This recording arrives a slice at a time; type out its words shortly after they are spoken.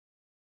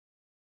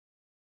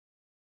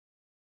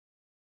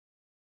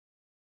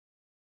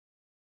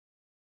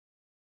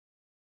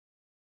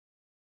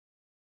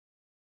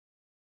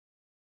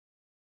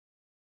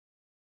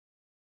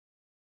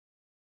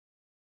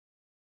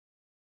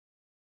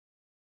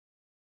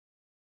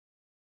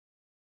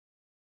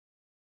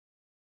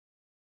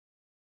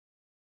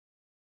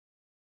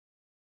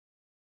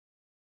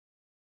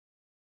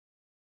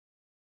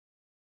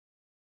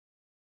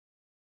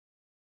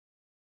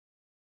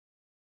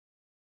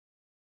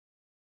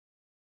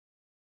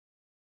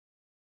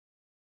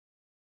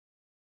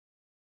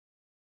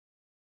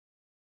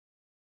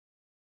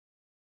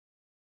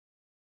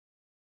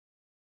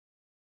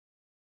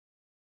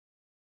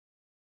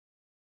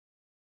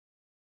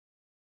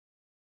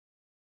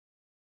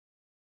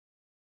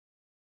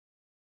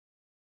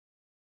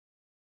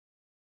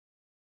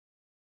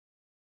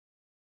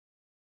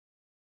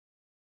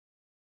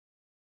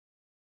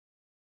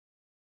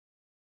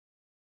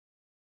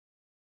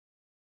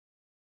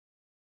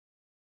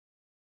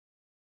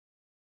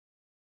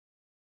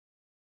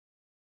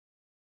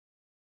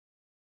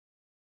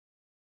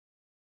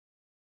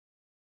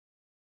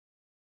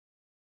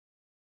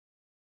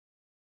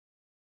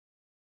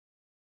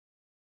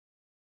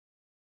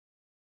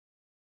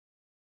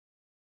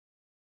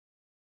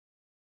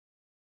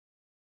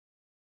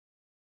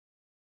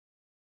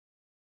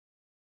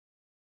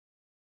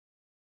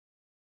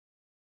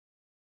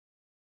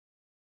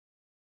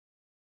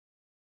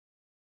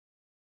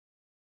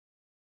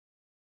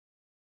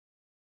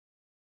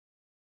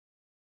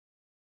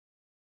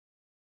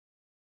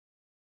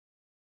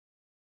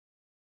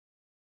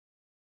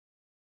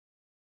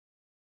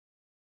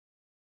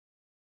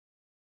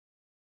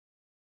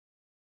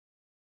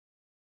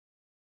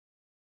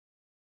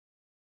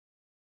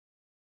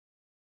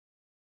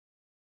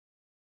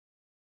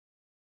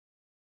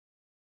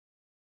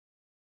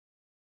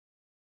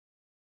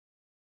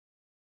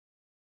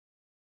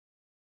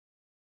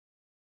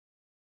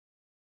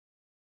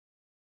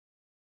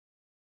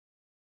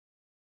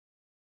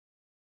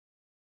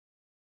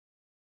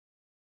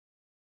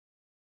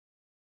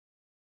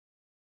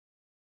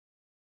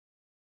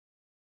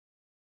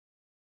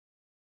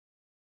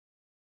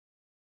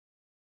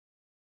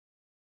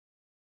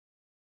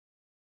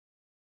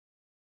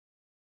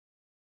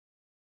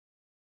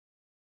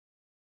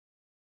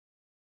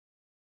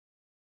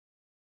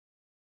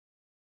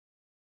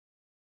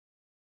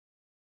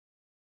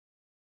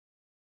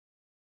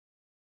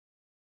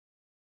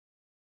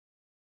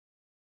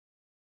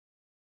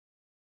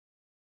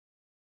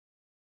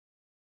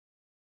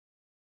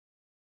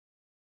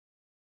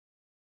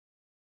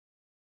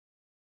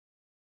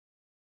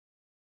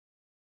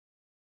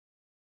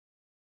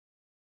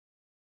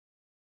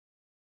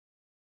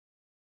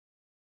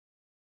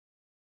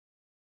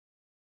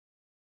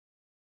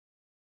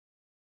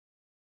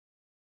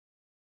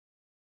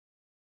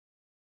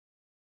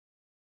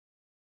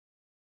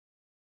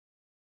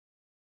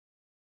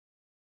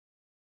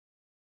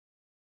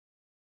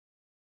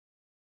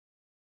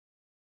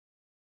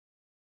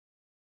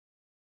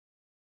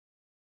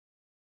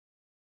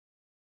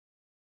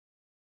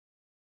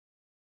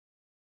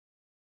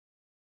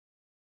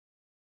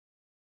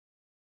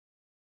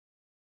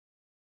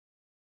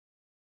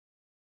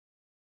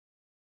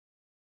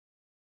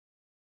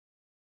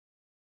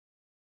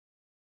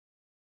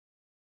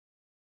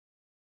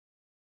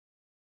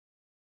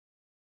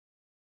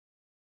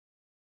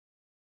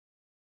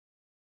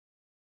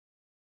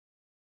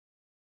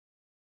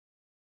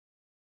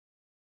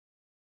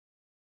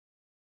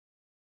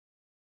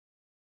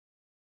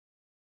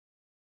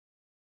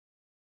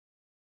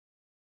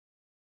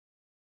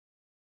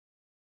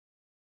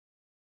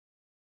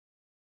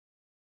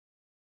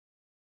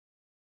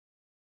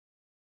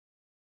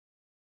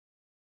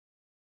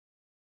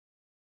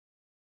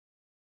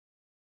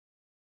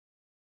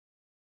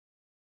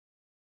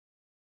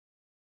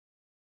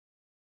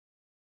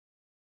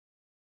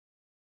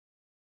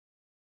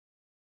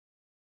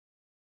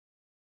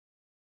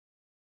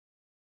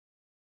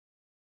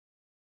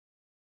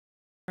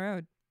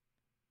road.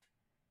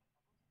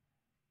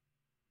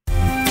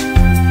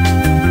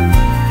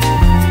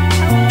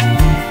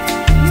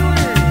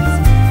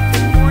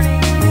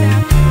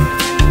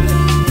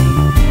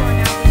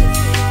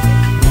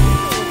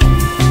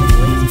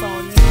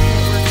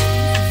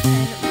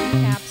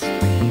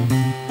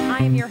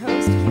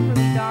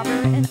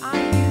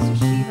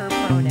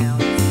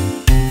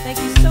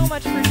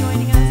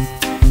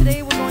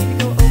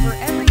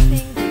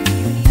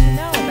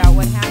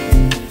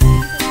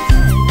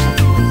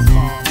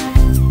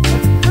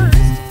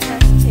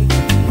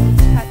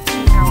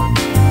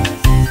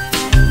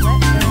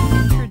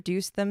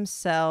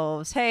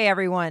 Themselves. Hey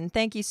everyone,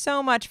 thank you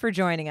so much for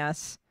joining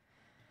us.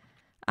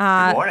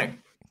 Good morning.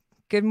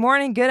 Good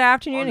morning, good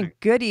afternoon, and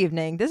good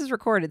evening. This is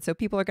recorded, so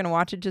people are going to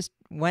watch it just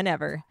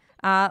whenever.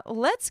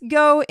 Let's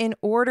go in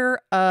order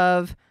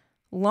of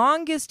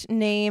longest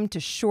name to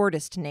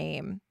shortest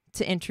name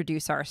to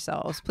introduce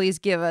ourselves. Please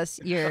give us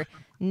your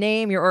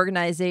name, your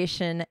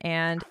organization,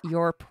 and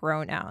your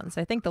pronouns.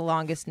 I think the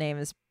longest name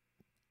is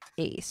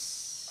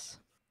Ace.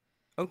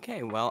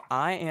 Okay, well,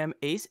 I am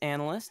Ace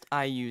Analyst.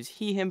 I use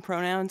he, him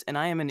pronouns, and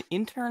I am an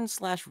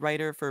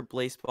intern/writer for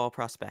Blaseball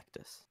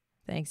Prospectus.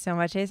 Thanks so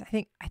much, Ace.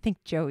 I think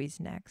Joey's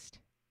next.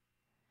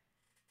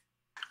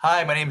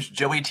 Hi, my name's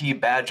Joey T.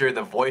 Badger,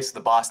 the voice of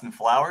the Boston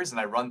Flowers, and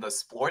I run the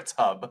Sports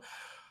Hub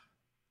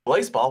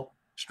Blaseball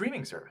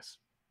streaming service.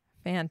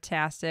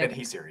 Fantastic. And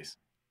he series.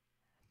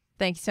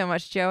 Thank you so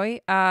much,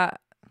 Joey.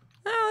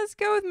 Let's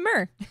go with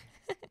Mur.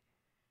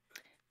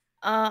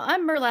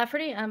 I'm Mur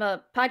Lafferty. I'm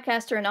a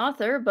podcaster and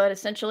author, but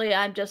essentially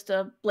I'm just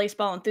a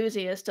Blaseball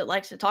enthusiast that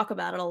likes to talk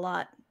about it a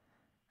lot.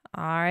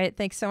 All right.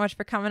 Thanks so much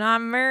for coming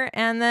on, Mur.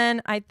 And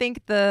then I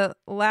think the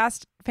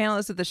last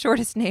panelist with the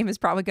shortest name is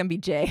probably going to be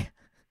Jay.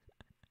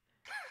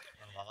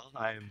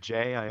 I am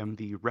Jay. I am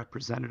the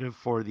representative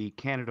for the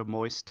Canada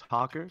Moist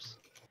Talkers,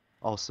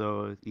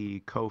 also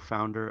the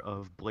co-founder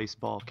of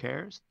Blaseball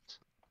Cares.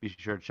 Be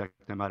sure to check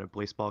them out at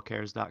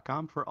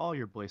blaseballcares.com for all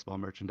your Blaseball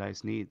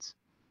merchandise needs.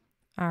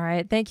 All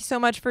right. Thank you so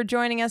much for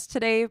joining us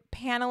today,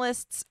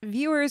 panelists,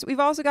 viewers. We've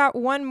also got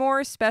one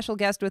more special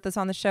guest with us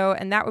on the show,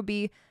 and that would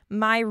be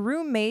my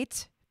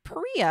roommate,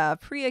 Priya.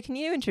 Priya, can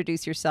you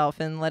introduce yourself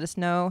and let us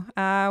know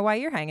why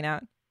you're hanging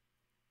out?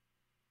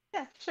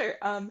 Yeah, sure.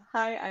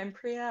 Hi, I'm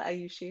Priya. I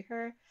use she,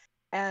 her.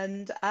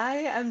 And I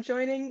am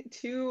joining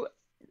to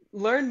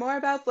learn more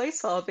about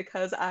Blaseball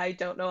because I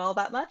don't know all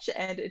that much,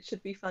 and it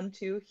should be fun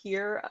to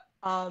hear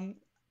and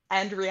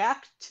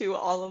react to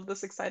all of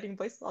this exciting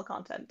Blaseball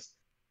content.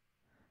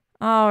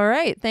 All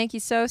right. Thank you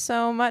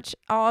so much,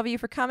 all of you,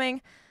 for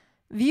coming.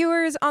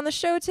 Viewers, on the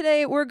show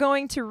today, we're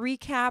going to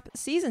recap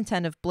Season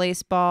 10 of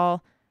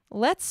Blaseball.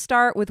 Let's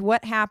start with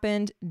what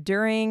happened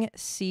during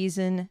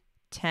Season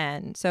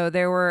 10. So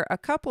there were a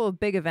couple of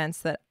big events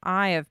that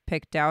I have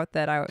picked out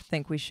that I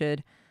think we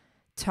should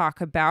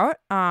talk about.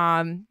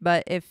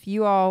 But if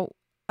you all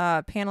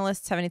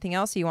panelists have anything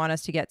else you want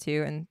us to get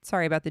to, and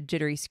sorry about the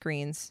jittery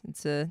screens,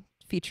 it's a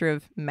feature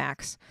of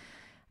Macs.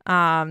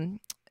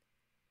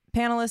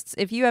 Panelists,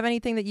 if you have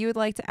anything that you would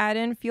like to add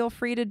in, feel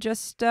free to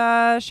just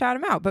shout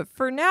them out. But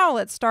for now,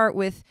 let's start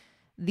with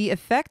the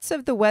effects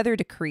of the weather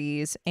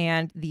decrees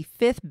and the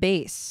fifth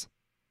base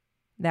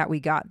that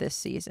we got this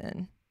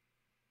season.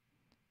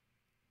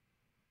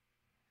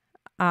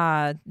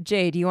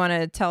 Jay, do you want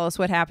to tell us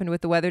what happened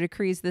with the weather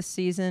decrees this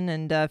season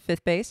and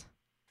fifth base?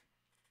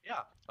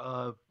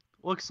 Yeah,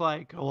 looks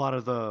like a lot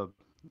of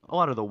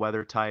the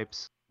weather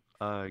types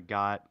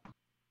got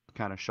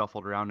kind of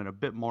shuffled around and a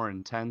bit more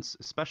intense,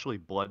 especially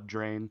Blood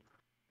Drain.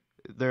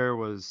 There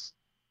was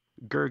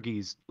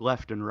Gurgies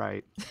left and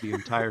right the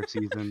entire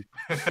season.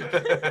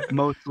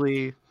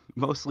 mostly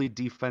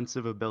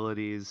defensive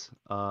abilities.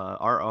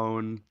 Our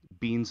own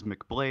Beans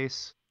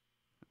McBlace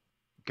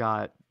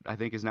got, I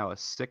think, is now a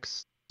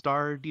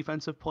 6-star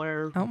defensive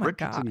player. Oh my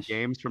Richardson gosh.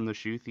 Games from the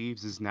Shoe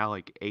Thieves is now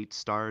like 8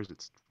 stars.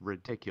 It's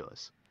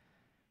ridiculous.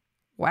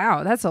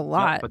 Wow, that's a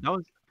lot. Yeah, but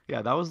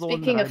that was the one.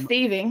 Speaking of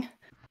thieving.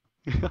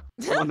 The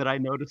one that I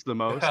noticed the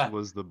most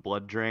was the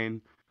Blood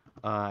Drain.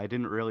 I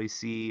didn't really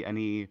see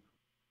any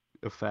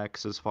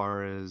effects as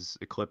far as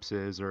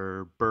eclipses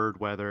or bird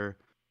weather,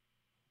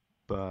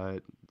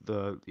 but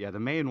the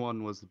main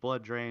one was the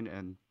Blood Drain,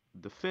 and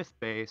the fifth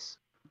base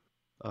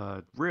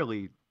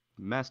really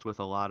messed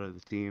with a lot of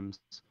the teams.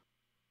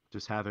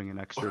 Just having an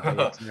extra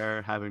base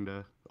there, having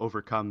to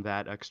overcome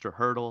that extra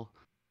hurdle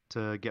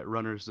to get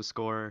runners to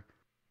score,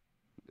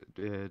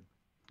 it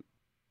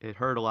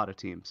hurt a lot of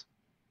teams.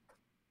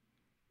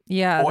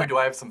 Yeah. Boy, do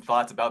I have some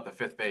thoughts about the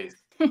fifth base.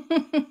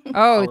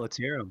 Oh, let's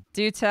hear them.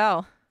 Do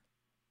tell.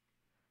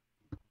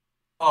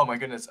 Oh my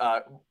goodness.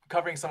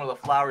 Covering some of the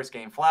Flowers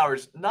game.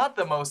 Flowers, not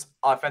the most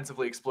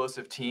offensively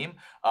explosive team.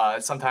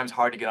 It's sometimes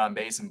hard to get on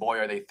base, and boy,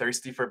 are they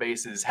thirsty for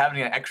bases.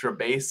 Having an extra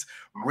base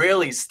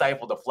really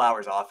stifled the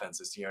Flowers offense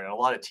this year, and a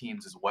lot of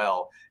teams as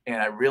well.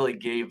 And I really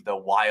gave the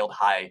Wild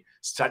High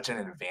such an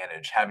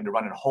advantage, having to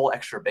run a whole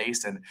extra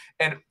base.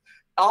 And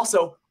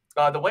also,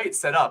 The way it's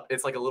set up,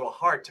 it's like a little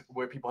heart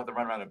where people have to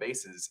run around the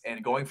bases,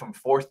 and going from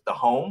fourth to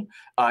home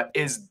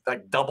is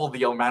like double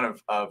the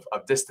amount of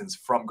distance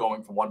from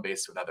going from one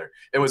base to another.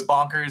 It was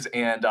bonkers,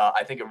 and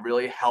I think it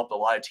really helped a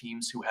lot of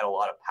teams who had a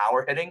lot of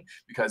power hitting,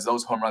 because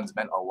those home runs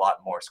meant a lot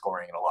more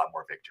scoring and a lot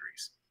more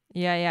victories.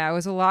 Yeah, it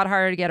was a lot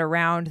harder to get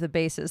around the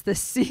bases this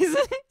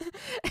season,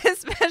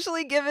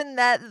 especially given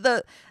that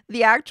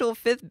the actual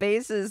fifth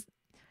base is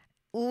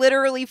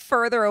literally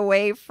further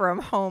away from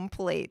home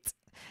plate.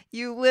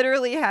 You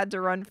literally had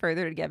to run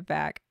further to get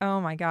back. Oh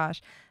my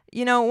gosh.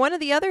 One of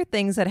the other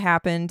things that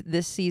happened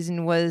this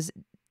season was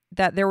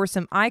that there were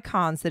some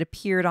icons that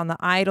appeared on the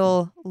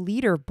Idol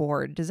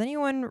leaderboard. Does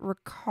anyone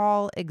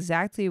recall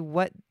exactly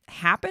what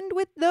happened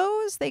with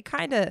those? They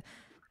kind of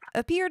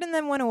appeared and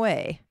then went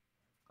away.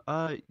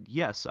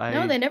 Yes,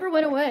 No, they never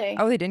went away.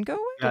 Oh, they didn't go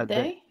away? Yeah, Did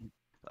they?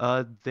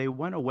 they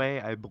went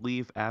away, I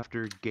believe,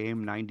 after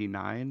game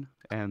 99,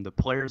 and the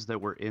players that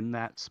were in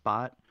that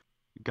spot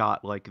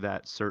got like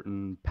that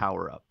certain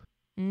power up.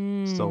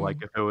 So like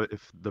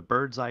if the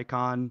birds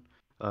icon,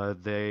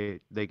 they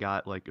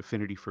got like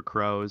affinity for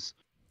crows,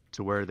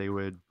 to where they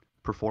would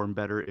perform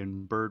better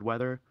in bird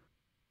weather,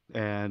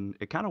 and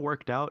it kind of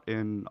worked out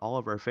in all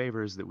of our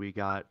favors that we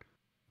got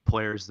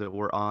players that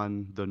were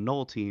on the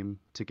null team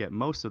to get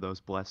most of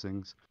those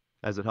blessings,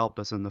 as it helped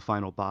us in the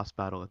final boss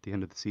battle at the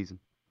end of the season.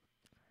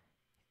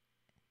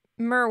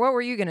 Mur, what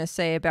were you gonna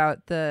say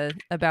about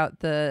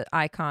the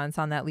icons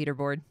on that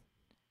leaderboard?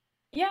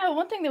 Yeah,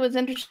 one thing that was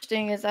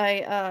interesting is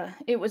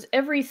it was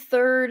every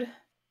third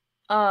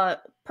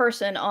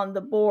person on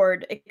the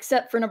board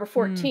except for number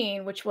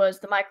 14, which was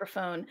the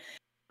microphone.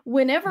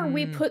 Whenever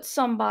we put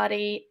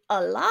somebody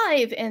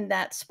alive in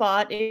that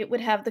spot, it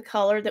would have the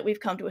color that we've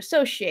come to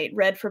associate: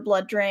 red for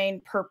blood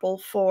drain, purple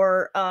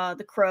for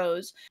the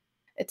crows,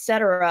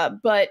 etc.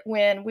 But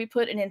when we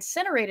put an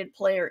incinerated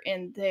player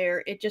in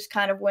there, it just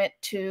kind of went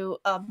to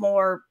a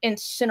more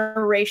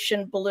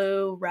incineration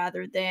blue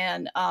rather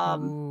than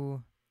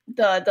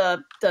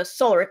the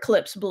solar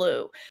eclipse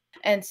blue.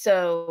 And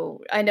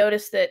so I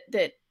noticed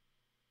that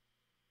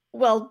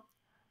well,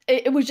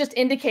 it was just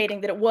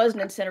indicating that it was an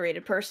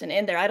incinerated person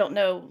in there. I don't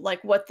know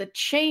like what the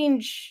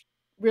change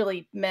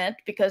really meant,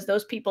 because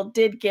those people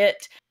did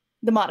get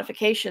the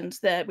modifications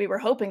that we were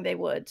hoping they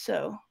would.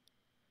 So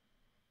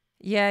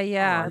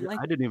yeah.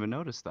 I didn't even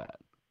notice that.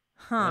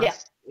 Huh. Yeah.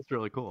 It's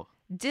really cool.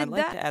 I'd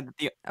like to add that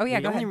the go only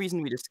ahead.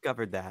 reason we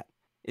discovered that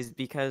is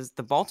because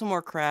the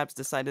Baltimore Crabs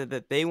decided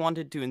that they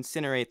wanted to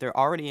incinerate their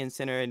already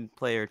incinerated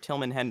player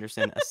Tillman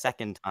Henderson a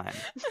second time.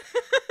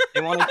 They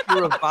wanted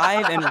to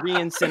revive and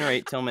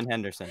re-incinerate Tillman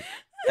Henderson.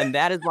 And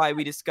that is why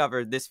we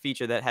discovered this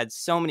feature that had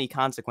so many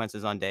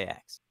consequences on Day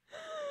X.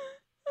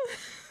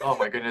 Oh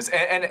my goodness.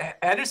 And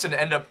Henderson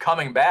ended up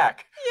coming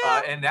back.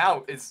 And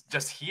now it's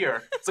just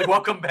here. It's like,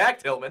 welcome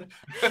back, Tillman.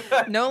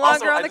 No longer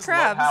Also, on I the just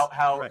love Crabs.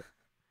 how Right.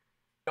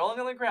 no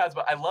longer on the Crabs,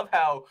 but I love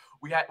how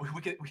we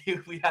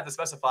had to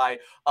specify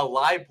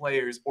alive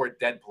players or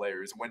dead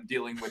players when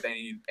dealing with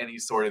any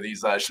sort of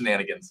these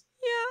shenanigans.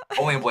 Yeah.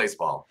 Only in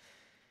Blaseball.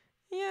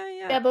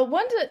 Yeah, but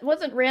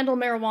wasn't Randall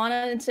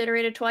Marijuana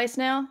incinerated twice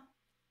now?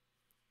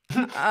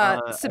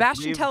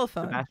 Sebastian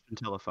Telephone. Sebastian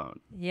Telephone.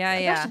 Yeah.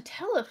 Sebastian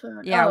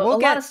Telephone. Yeah, a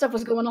lot of stuff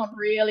was going on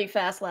really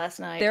fast last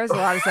night. There was a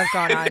lot of stuff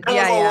going on. There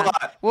was a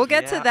lot. We'll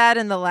get to that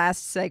in the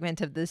last segment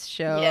of this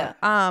show.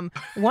 Yeah.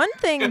 One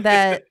thing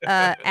that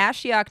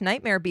Ashiok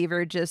Nightmare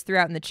Beaver just threw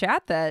out in the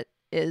chat that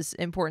is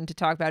important to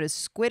talk about is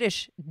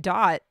Squiddish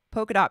Dot.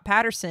 Polka Dot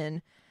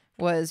Patterson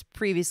was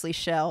previously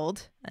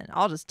shelled, and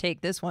I'll just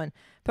take this one.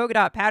 Polka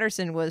Dot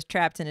Patterson was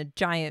trapped in a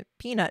giant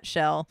peanut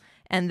shell,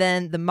 and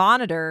then the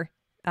Monitor,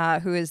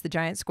 who is the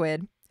giant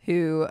squid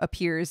who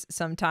appears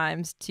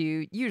sometimes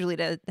usually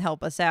to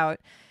help us out,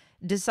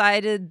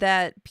 decided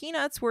that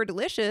peanuts were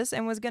delicious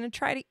and was going to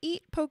try to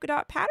eat Polka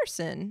Dot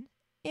Patterson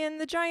in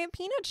the giant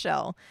peanut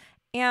shell.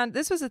 And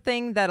this was a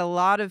thing that a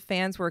lot of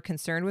fans were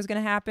concerned was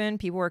going to happen.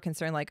 People were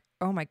concerned like,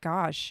 oh my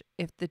gosh,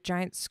 if the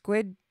giant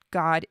squid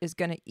god is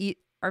going to eat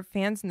our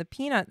fans in the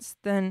peanuts,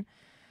 then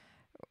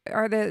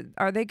are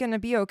they going to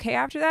be okay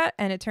after that?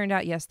 And it turned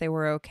out, yes, they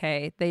were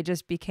okay. They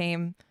just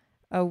became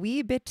a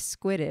wee bit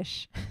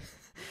squiddish.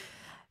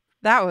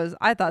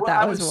 I thought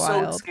that was wild.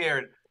 I was so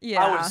scared.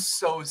 Yeah. I was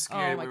so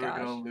scared my we were gosh.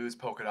 going to lose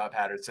Polka Dot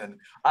Patterson.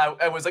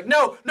 I was like,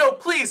 no,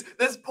 please,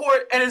 this poor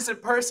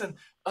innocent person.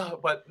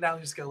 But now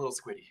he's got a little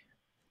squiddy.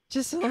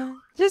 Just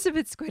a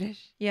bit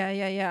squiddish.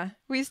 Yeah.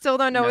 We still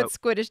don't know what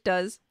squiddish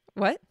does.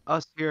 What?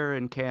 Us here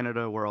in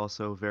Canada, we're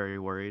also very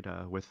worried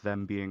with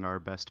them being our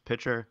best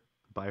pitcher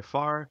by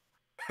far.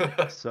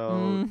 So,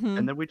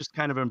 and then we just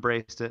kind of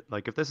embraced it.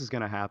 Like, if this is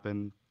going to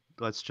happen,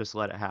 let's just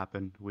let it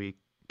happen. We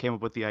came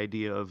up with the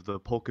idea of the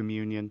Polka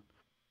Communion,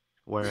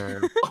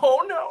 where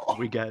oh no,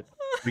 we got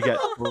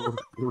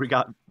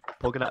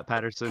Polka Dot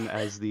Patterson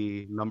as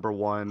the number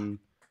one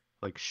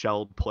like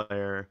shelled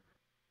player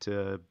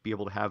to be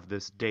able to have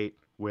this date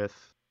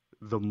with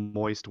the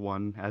moist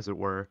one, as it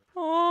were.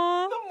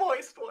 Aww. the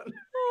moist one.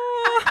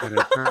 And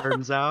it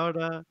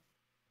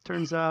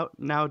turns out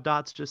now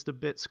Dot's just a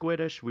bit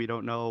squiddish. We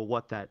don't know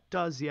what that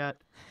does yet.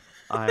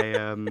 I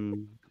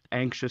am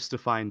anxious to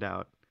find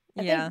out.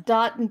 I Yeah. think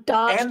Dot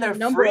dodged And they're a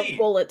number free. of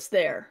bullets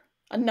there.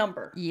 A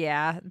number.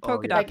 Yeah, Oh,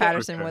 Polka yeah, Dot for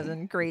Patterson sure. was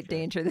in great For sure.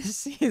 danger this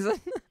season.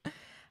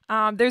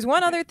 There's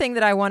one other thing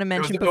that I want to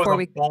mention It was before a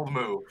we. bold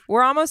move.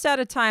 We're almost out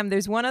of time.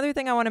 There's one other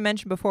thing I want to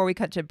mention before we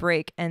cut to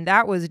break, and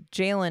that was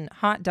Jalen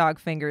Hot Dog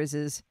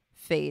Fingers'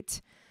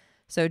 fate.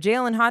 So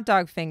Jalen Hot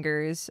Dog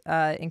Fingers,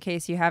 in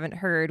case you haven't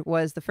heard,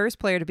 was the first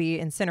player to be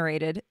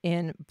incinerated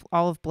in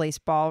all of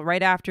Blaseball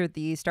right after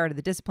the start of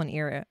the discipline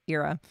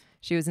era.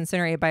 She was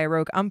incinerated by a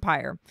rogue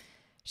umpire.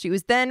 She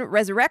was then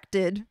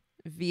resurrected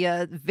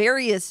via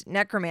various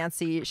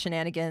necromancy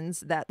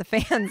shenanigans that the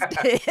fans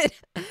did.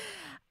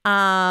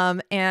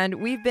 And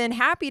we've been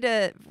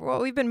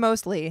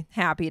mostly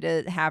happy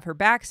to have her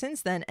back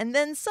since then. And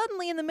then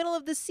suddenly in the middle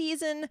of the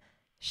season,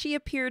 she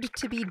appeared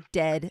to be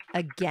dead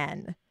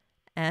again.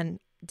 And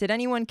did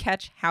anyone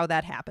catch how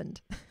that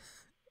happened?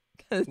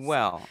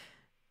 Well,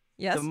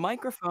 Yes. the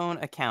microphone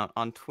account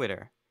on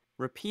Twitter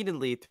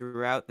repeatedly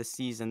throughout the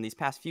season, these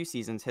past few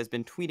seasons, has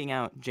been tweeting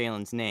out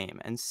Jalen's name.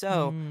 And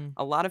so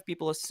a lot of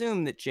people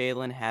assume that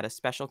Jalen had a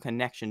special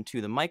connection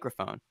to the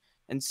microphone.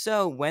 And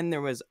so when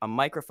there was a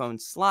microphone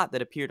slot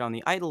that appeared on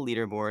the idol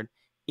leaderboard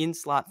in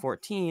slot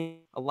 14,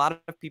 a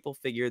lot of people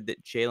figured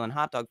that Jalen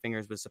Hot Dog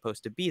Fingers was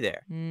supposed to be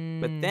there.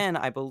 But then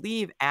I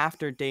believe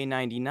after day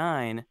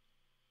 99,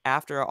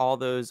 after all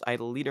those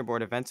idol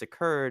leaderboard events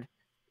occurred,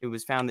 it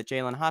was found that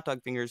Jalen Hot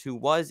Dog Fingers, who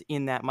was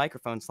in that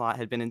microphone slot,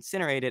 had been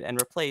incinerated and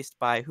replaced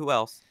by who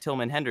else?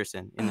 Tillman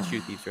Henderson in the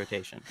Shoe Thieves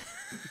rotation.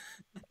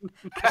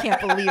 I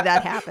can't believe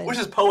that happened. Which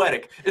is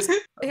poetic. It's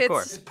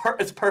course.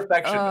 it's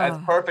perfection.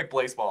 It's perfect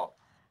Blaseball.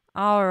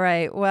 All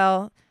right.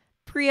 Well,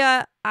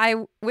 Priya,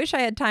 I wish I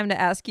had time to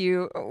ask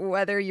you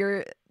whether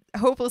you're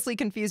hopelessly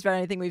confused about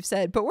anything we've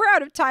said, but we're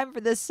out of time for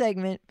this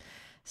segment.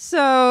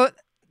 So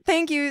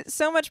thank you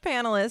so much,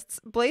 panelists.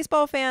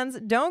 Blaseball fans,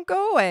 don't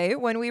go away.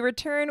 When we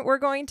return, we're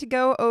going to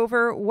go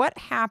over what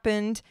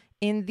happened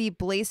in the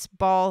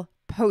Blaseball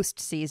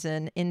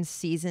postseason in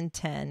Season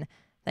 10.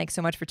 Thanks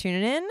so much for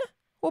tuning in.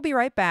 We'll be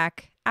right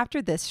back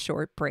after this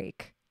short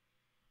break.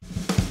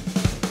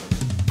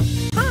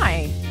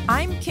 Hi,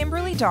 I'm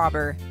Kimberly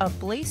Dauber, a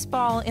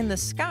Blaseball in the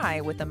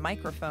sky with a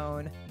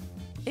microphone.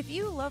 If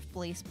you love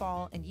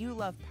Blaseball and you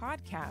love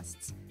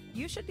podcasts,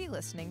 you should be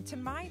listening to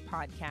my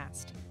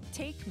podcast,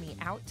 Take Me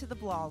Out to the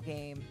Ball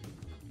Game.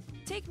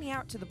 Take Me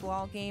Out to the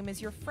Ball Game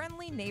is your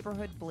friendly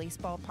neighborhood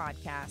Blaseball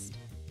podcast.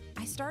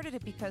 I started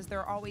it because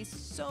there are always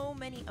so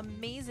many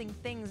amazing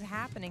things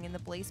happening in the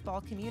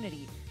Blaseball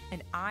community,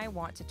 and I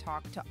want to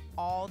talk to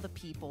all the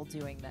people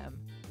doing them.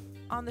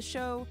 On the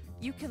show,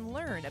 you can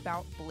learn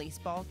about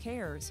Blaseball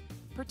Cares,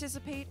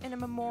 participate in a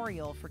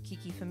memorial for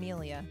Kiki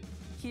Familia,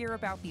 hear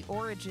about the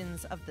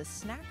origins of the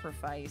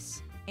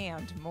Snacrifice,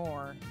 and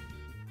more.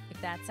 If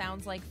that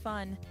sounds like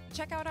fun,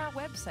 check out our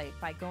website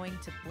by going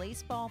to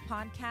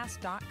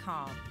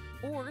blaseballpodcast.com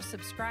or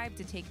subscribe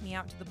to Take Me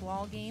Out to the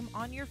Ball Game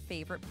on your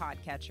favorite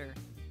podcatcher.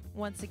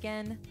 Once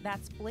again,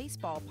 that's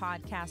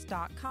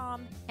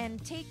blaseballpodcast.com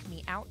and Take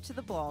Me Out to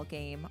the Ball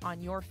Game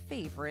on your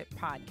favorite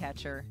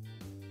podcatcher.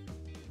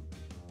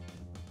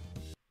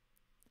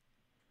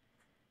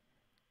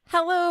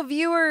 Hello,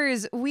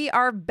 viewers. We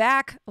are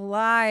back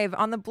live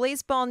on the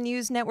Blaseball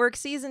News Network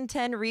Season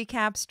 10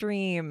 recap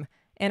stream.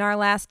 In our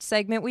last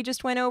segment, we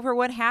just went over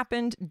what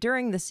happened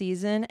during the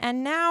season,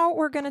 and now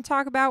we're going to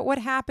talk about what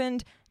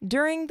happened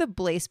during the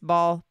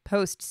Blaseball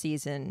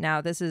postseason.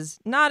 Now, this is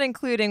not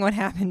including what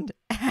happened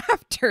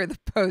after the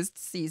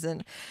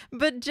postseason,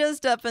 but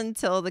just up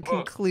until the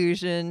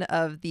conclusion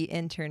of the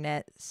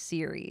internet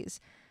series.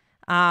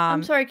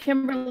 I'm sorry,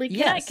 Kimberly.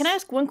 Yes. Can I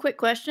ask one quick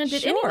question?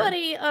 Did Sure.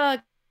 anybody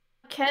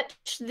catch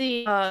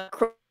the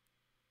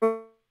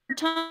Crover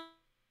time?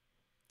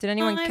 Did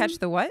anyone catch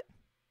the what?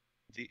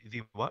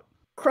 The what?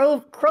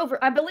 Crover,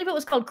 I believe it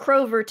was called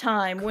Crover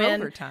time.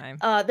 Crover time.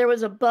 There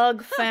was a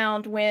bug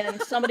found when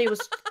somebody was,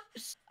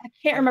 I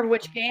can't remember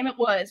which game it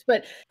was,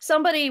 but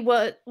somebody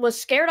was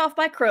scared off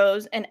by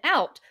crows and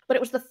out, but it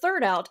was the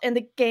third out, and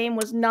the game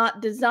was not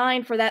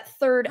designed for that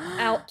third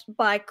out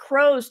by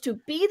crows to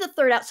be the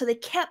third out, so they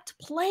kept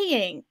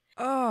playing.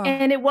 Oh.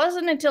 And it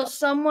wasn't until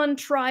someone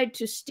tried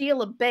to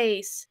steal a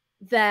base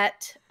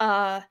that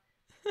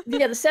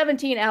the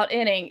 17 out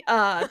inning.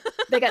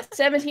 They got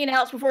 17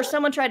 outs before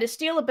someone tried to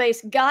steal a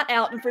base, got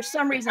out, and for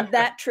some reason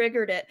that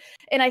triggered it.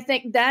 And I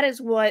think that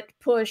is what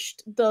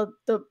pushed the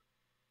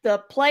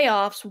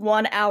playoffs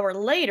 1 hour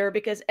later,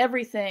 because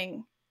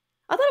everything.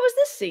 I thought it was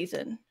this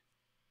season.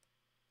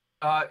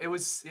 It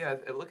was, yeah.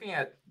 Looking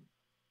at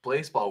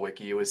Blaseball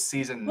Wiki, it was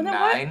season Well, then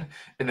 9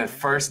 in the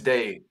first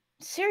day.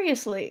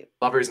 Seriously.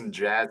 Lovers and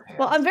Jazz Hands.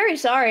 Well, I'm very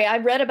sorry. I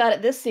read about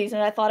it this season.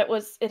 I thought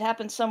it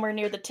happened somewhere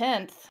near the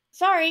 10th.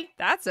 Sorry.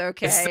 That's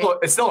okay.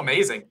 It's still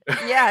amazing.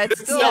 Yeah, it's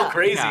it's still still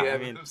crazy. Yeah, I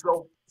and mean-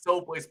 so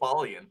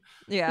Blaseballian.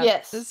 Yeah.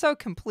 Yes. It's so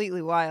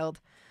completely wild.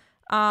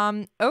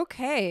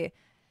 Okay.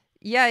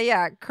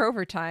 Yeah.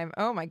 Crover time.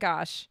 Oh my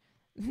gosh.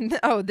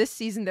 Oh, this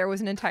season there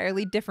was an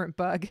entirely different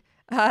bug.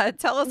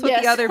 Tell us what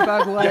Yes. the other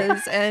bug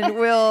was, and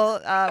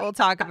we'll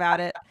talk about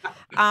it.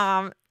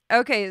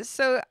 Okay,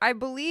 so I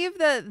believe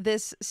that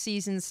this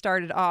season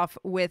started off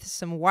with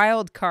some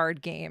wild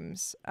card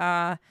games.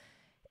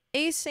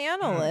 Ace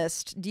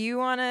Analyst, do you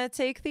want to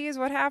take these?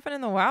 What happened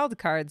in the wild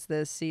cards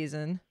this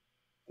season?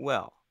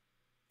 Well,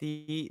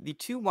 the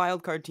two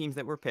wildcard teams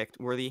that were picked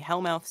were the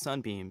Hellmouth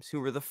Sunbeams, who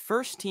were the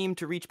first team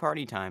to reach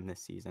party time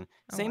this season.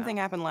 Oh, Same wow. thing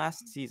happened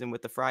last season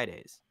with the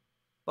Fridays.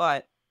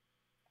 But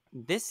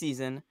this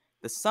season,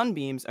 the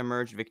Sunbeams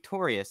emerged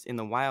victorious in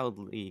the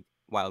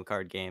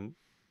wildcard game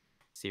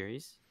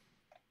series.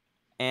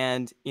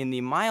 And in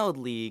the Mild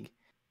League,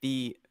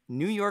 the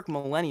New York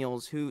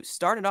Millennials, who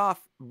started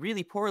off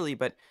really poorly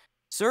but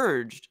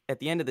surged at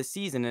the end of the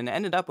season and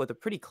ended up with a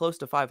pretty close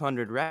to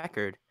 500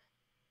 record,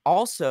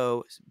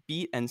 also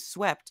beat and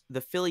swept the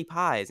Philly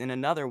Pies in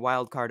another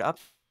wildcard up.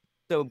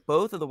 So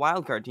both of the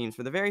wildcard teams,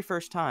 for the very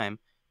first time,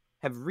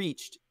 have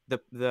reached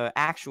the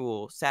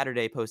actual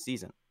Saturday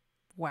postseason.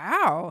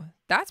 Wow,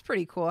 that's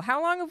pretty cool.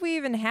 How long have we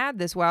even had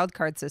this wild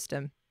card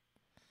system?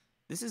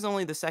 This is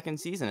only the second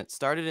season. It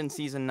started in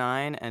season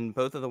 9, and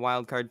both of the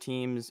wildcard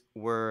teams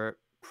were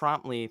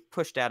promptly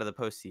pushed out of the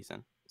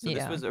postseason. So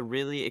this was a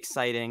really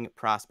exciting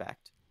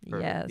prospect for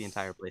the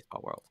entire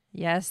Blaseball world.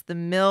 Yes, the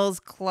Mills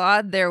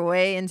clawed their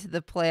way into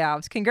the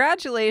playoffs.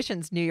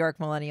 Congratulations, New York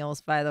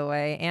Millennials, by the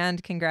way.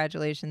 And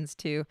congratulations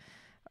to,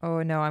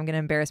 oh no, I'm going to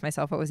embarrass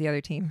myself. What was the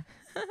other team?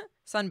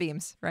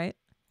 Sunbeams, right?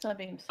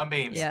 Sunbeams.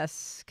 Sunbeams.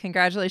 Yes.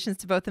 Congratulations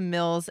to both the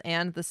Mills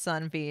and the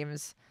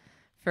Sunbeams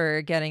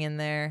for getting in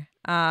there.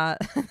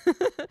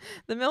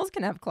 The Mills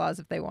can have claws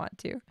if they want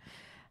to.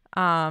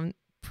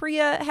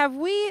 Priya, have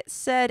we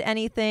said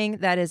anything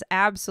that is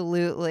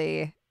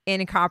absolutely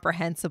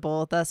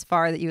incomprehensible thus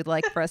far that you would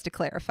like for us to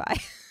clarify?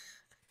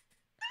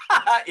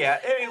 Yeah,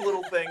 any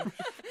little thing.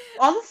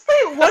 Honestly,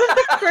 one of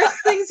the first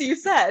things you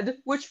said,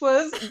 which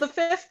was the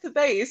 5th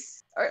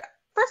base.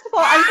 First of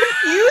all, I'm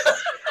confused.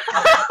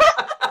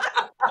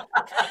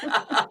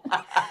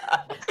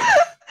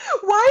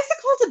 Why is it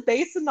called a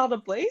base and not a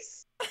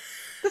blaze?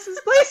 This is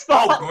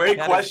Blaseball. Oh, great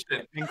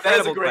question. That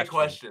is a great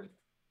question.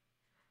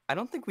 I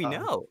don't think we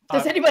know.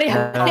 Does anybody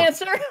have an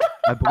answer?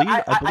 I believe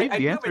I the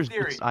do have answer a is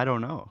theory. I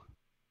don't know.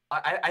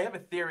 I have a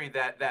theory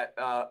that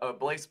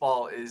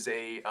Blaseball is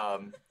a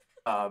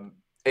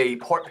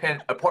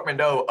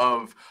portmanteau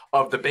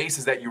of the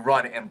bases that you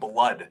run and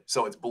blood.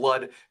 So it's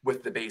blood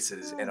with the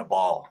bases in a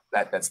ball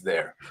that's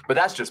there. But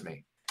that's just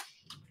me.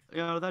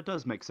 That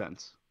does make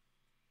sense.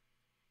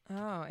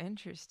 Oh,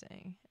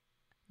 interesting.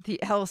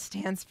 The L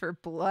stands for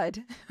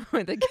blood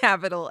with a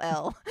capital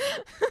L.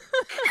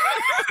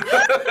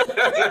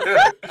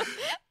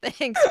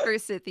 Thanks,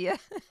 Forsythia.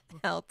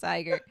 L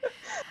Tiger.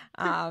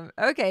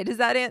 Okay, does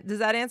that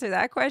answer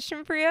that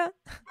question, Priya?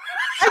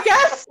 I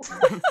guess.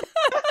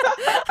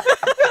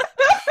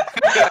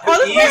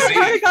 Honestly, I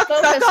kind of got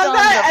stuck on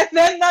that and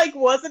then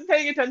wasn't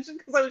paying attention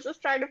because I was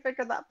just trying to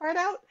figure that part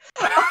out.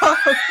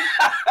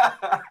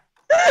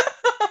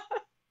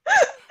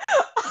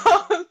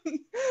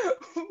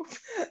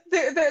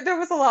 There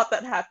was a lot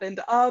that happened.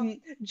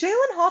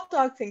 Jalen Hot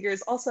Dog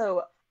Fingers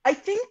also, I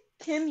think,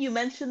 Kim, you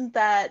mentioned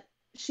that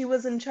she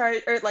was in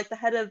charge, or the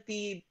head of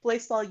the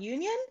Blaseball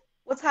Union.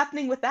 What's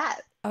happening with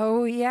that?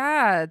 Oh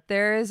yeah,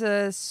 there is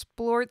a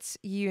sports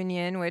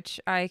union which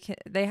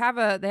they have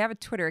a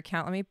Twitter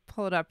account. Let me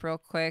pull it up real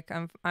quick.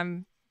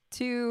 I'm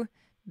too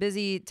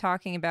busy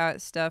talking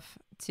about stuff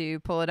to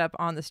pull it up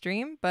on the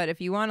stream, but if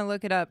you want to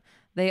look it up,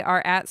 they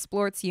are at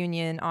Sports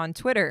Union on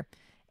Twitter,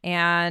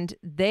 and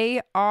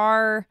they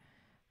are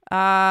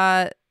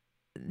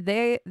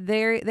they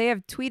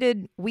have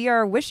tweeted, "We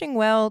are wishing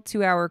well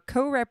to our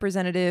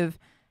co-representative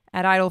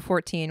at Idol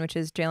 14, which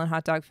is Jalen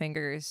Hot Dog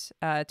Fingers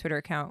Twitter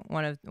account,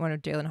 one of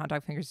Jalen Hot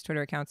Dog Fingers'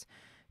 Twitter accounts,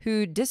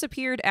 who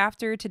disappeared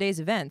after today's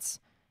events.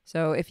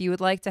 So if you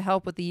would like to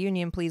help with the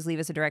union, please leave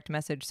us a direct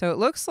message." So it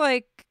looks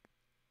like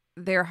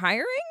they're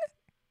hiring?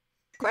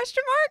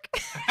 Question mark?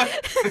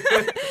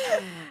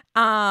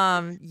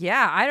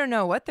 Yeah, I don't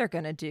know what they're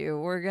gonna do.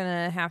 We're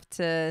gonna have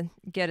to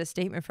get a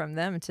statement from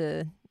them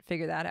to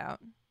figure that out.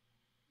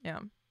 Yeah.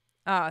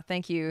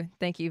 Thank you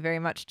very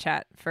much,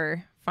 chat,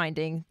 for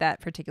finding that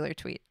particular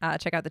tweet.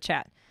 Check out the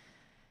chat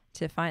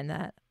to find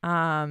that.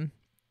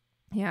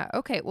 Yeah,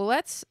 okay. Well,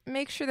 let's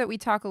make sure that we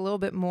talk a little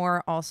bit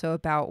more also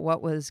about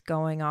what was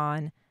going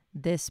on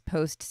this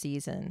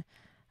postseason.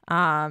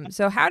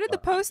 So how did the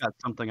post...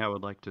 That's something I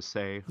would like to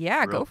say.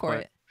 Yeah, go for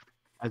it.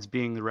 As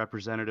being the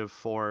representative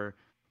for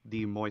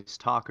the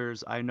Moist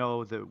Talkers, I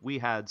know that we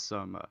had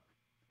some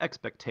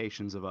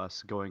expectations of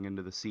us going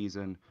into the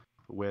season,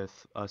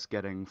 with us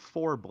getting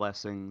 4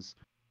 blessings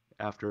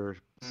after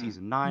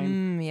season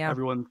 9. Yeah.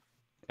 Everyone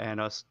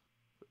and us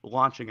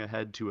launching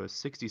ahead to a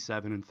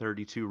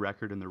 67-32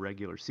 record in the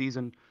regular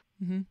season.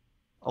 Mm-hmm.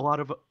 A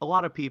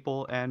lot of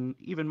people, and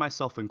even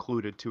myself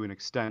included to an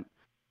extent,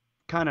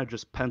 kind of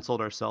just penciled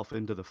ourselves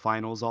into the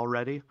finals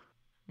already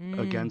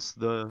against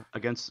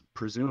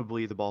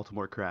presumably the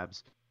Baltimore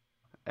Crabs.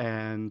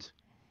 And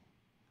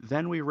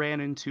then we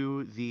ran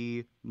into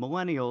the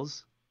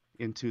Millennials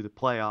into the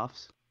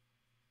playoffs,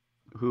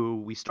 who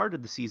we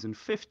started the season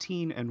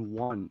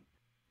 15-1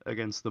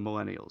 against the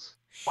Millennials.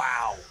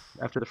 Wow.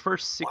 After the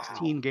first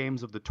 16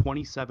 games of the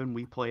 27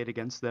 we played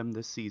against them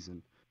this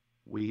season,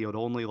 we had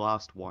only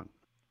lost 1.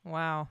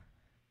 Wow.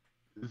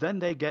 Then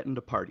they get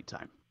into party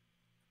time.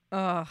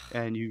 Ugh.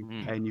 And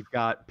you've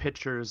got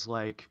pitchers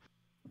like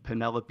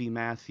Penelope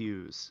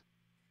Matthews,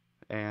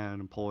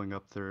 and I'm pulling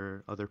up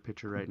their other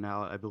pitcher right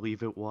now. I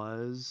believe it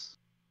was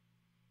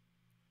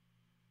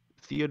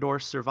Theodore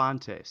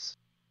Cervantes.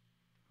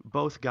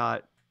 Both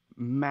got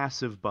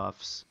massive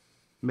buffs,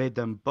 made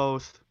them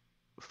both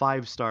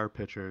 5-star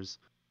pitchers.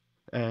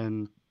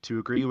 And to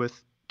agree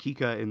with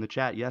Kika in the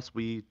chat, yes,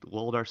 we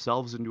lulled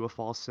ourselves into a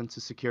false sense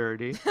of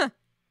security.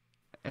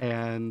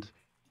 And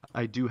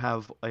I do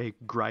have a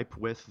gripe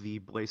with the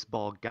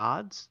Blaseball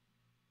gods.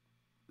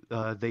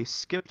 They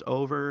skipped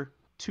over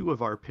 2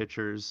 of our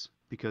pitchers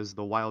because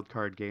the wild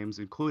card games,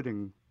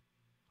 including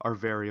our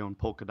very own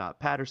Polka Dot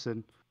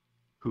Patterson,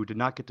 who did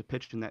not get to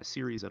pitch in that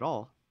series at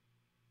all.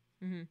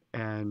 Mhm.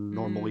 And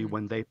normally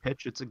when they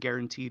pitch, it's a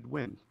guaranteed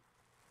win.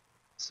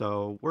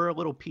 So we're a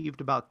little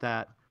peeved about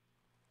that,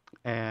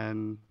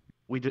 and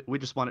we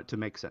just want it to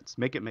make sense.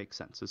 Make it make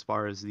sense as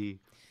far as the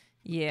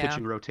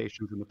pitching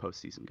rotations in the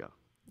postseason go.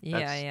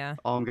 That's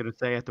all I'm going to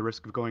say at the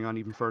risk of going on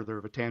even further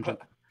of a tangent.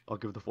 I'll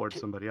give the floor to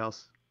somebody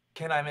else.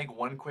 Can I make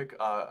one quick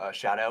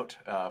shout out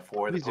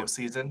for Please the do.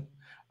 postseason?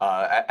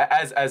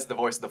 As the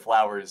voice of the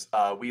Flowers,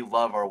 we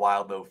love our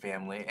Wildo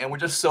family, and we're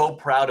just so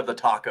proud of the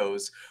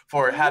Tacos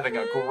for having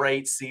a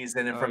great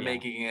season and for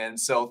making it in.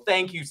 So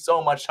thank you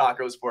so much,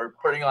 Tacos, for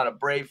putting on a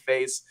brave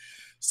face.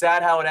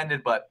 Sad how it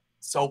ended, but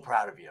so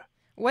proud of you.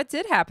 What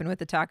did happen with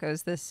the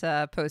Tacos this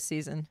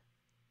postseason?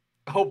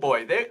 Oh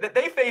boy,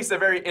 they faced a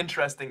very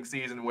interesting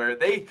season where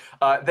they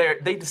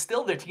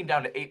distilled their team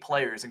down to 8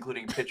 players,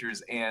 including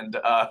pitchers and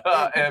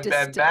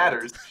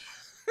batters.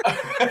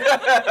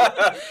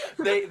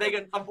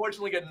 they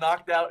unfortunately get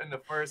knocked out in the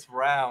first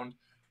round.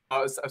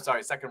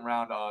 Second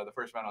round. The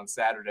first round on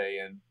Saturday,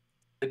 and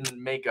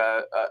didn't make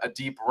a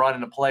deep run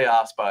in the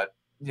playoffs. But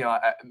it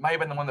might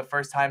have been one of the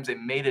first times they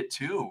made it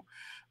to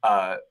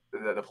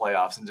the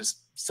playoffs, and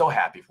just so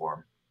happy for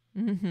them.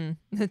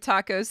 Mm-hmm. The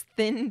Tacos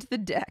thinned the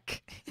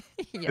deck.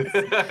 Yes.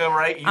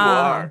 Right, you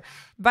are.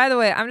 By the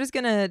way, I'm just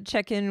going to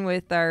check in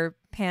with our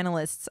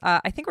panelists.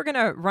 I think we're going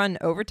to run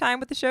overtime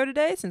with the show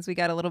today since we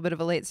got a little bit of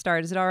a late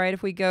start. Is it all right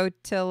if we go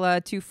till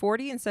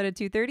 2:40 instead of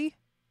 2:30? Is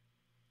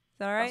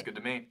that all right? Sounds good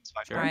to me.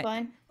 Sure. All right.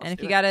 Fine. And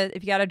if you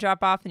gotta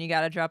drop off, then you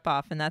gotta drop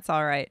off, and that's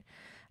all right.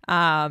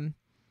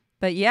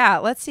 But yeah,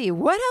 let's see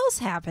what else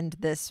happened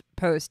this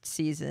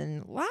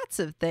postseason. Lots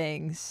of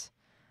things.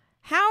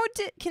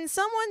 Can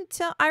someone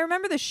tell? I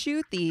remember the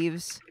Shoe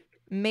Thieves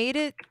made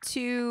it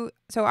to.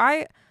 So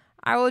I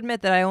will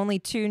admit that I only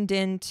tuned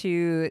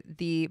into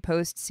the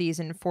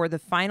postseason for the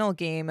final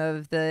game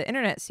of the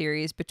internet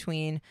series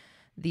between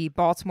the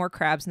Baltimore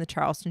Crabs and the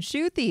Charleston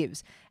Shoe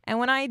Thieves. And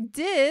when I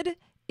did,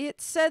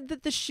 it said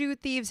that the Shoe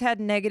Thieves had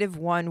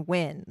 -1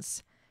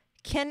 wins.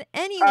 Can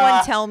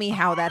anyone tell me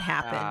how that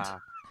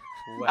happened?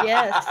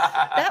 Yes,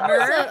 that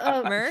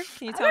was Mer,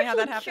 can you tell me how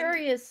that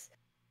happened?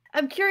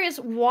 I'm curious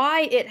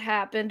why it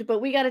happened, but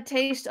we got a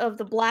taste of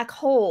the black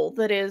hole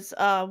that is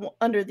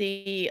under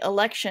the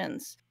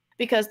elections,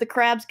 because the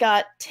Crabs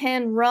got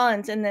 10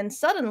 runs, and then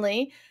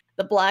suddenly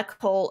the black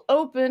hole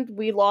opened.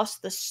 We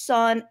lost the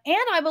sun,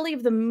 and I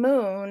believe the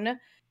moon.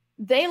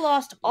 They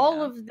lost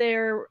all of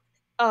their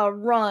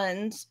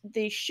runs.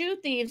 The Shoe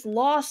Thieves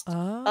lost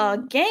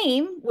a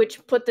game,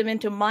 which put them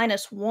into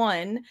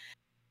 -1,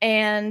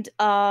 and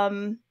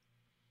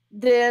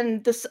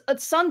then the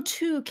Sun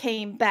 2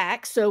 came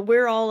back, so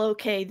we're all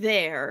okay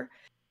there.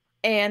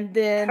 And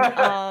then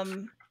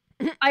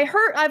I've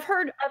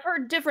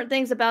heard different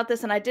things about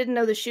this, and I didn't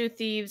know the Shoe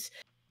Thieves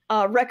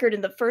record in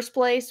the first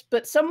place,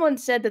 but someone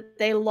said that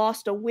they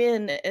lost a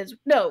win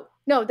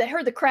they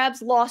heard the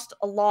Crabs lost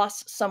a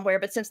loss somewhere,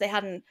 but since they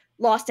hadn't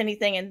lost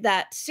anything in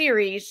that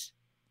series,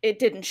 it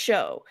didn't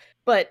show.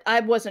 But I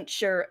wasn't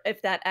sure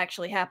if that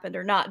actually happened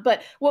or not.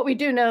 But what we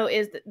do know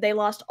is that they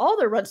lost all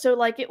their runs. So,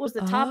 it was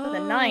the top of the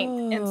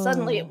 9th, and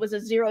suddenly it was a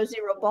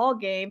 0-0 ball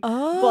game.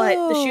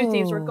 But the Shoe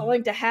Thieves were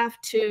going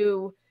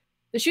to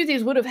the Shoe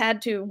Thieves would have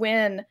had to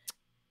win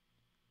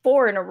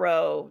 4 in a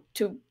row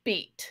to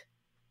beat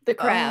the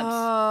Crabs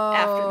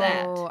after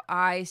that. Oh,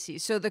 I see.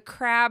 So the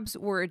Crabs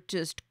were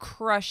just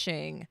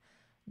crushing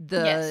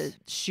the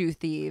Shoe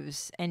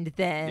Thieves, and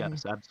then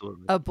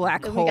absolutely. a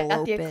black hole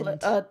opened.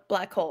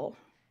 Black hole.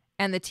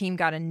 And the team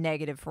got a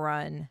negative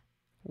run.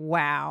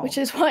 Wow. Which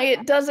is why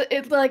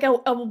it's like a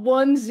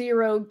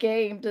 1-0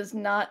 game does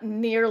not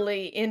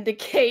nearly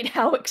indicate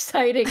how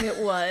exciting it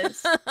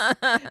was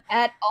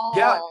at all.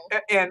 Yeah,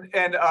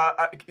 and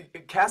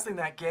casting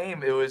that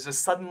game, it was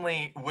just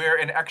suddenly we're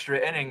in extra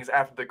innings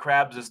after the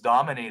Crabs just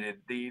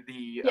dominated.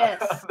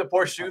 The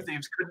poor Shoe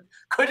Thieves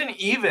couldn't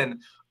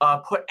even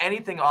put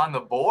anything on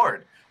the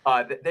board.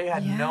 They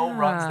had no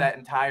runs that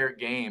entire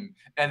game,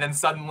 and then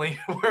suddenly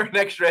we're in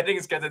extra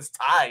innings because it's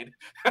tied.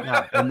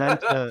 Yeah, and then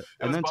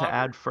to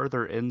add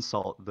further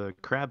insult, the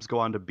Crabs go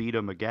on to beat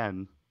them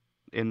again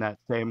in that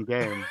same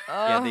game.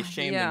 Yeah, they Oh,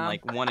 shamed yeah. him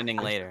like one inning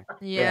later.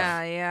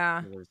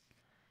 Yeah. It was-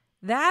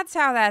 That's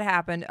how that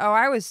happened. Oh,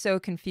 I was so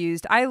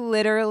confused. I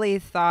literally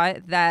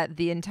thought that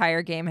the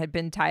entire game had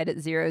been tied at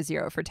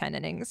 0-0 for 10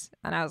 innings.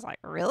 And I was like,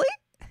 really?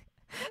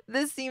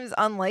 This seems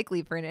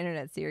unlikely for an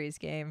internet series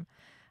game.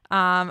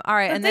 All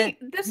right, and then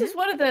This is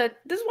one of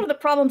the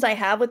problems I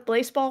have with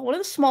Blaseball. One of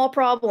the small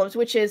problems,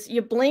 which is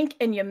you blink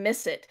and you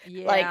miss it.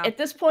 Like Yeah. at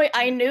this point,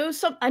 I knew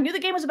the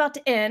game was about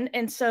to end,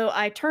 and so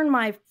I turned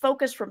my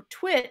focus from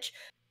Twitch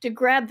to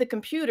grab the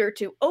computer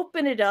to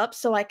open it up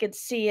so I could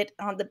see it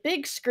on the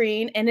big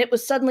screen, and it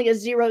was suddenly a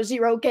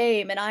 0-0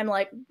 game, and I'm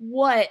like,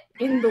 what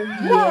in the world?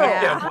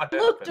 Yeah. I what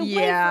looked happened?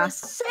 away Yeah. for a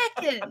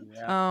second.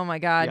 oh my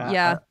god,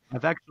 yeah.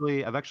 I've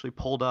actually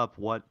pulled up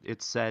what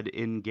it said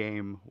in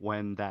game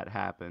when that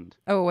happened.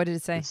 Oh, what did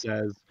it say? It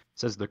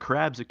says the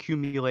crabs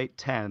accumulate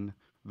 10,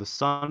 the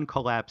sun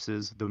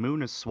collapses, the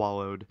moon is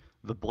swallowed,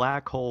 the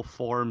black hole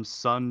forms,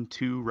 sun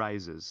 2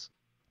 rises.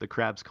 The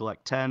crabs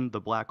collect 10,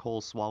 the black hole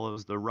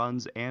swallows the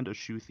runs, and a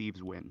shoe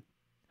thieves win.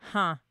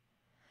 Huh.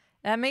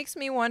 That makes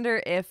me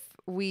wonder if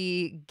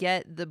we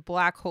get the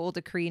black hole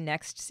decree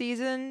next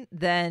season,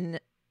 then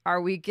are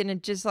we gonna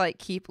just like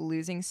keep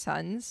losing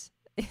suns?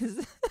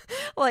 Is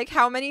like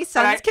how many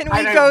suns can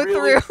we go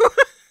through?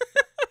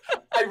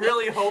 I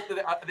really hope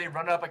that they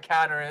run up a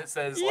counter and it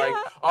says like,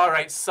 all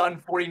right, sun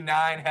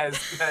 49 has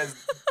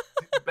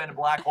been a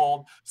black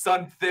hole.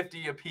 Sun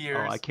 50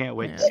 appears. Oh, I can't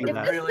wait Yeah. to see I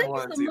that. If really this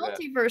want to is see the that.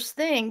 multiverse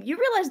thing, you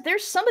realize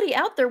there's somebody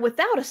out there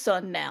without a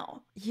sun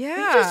now. Yeah.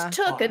 We just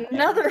took Oh,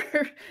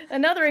 man.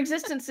 another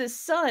existence's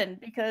sun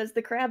because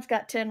the crabs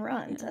got 10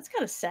 runs. That's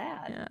kind of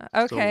sad.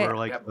 Yeah. So Okay. we're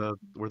like Yep.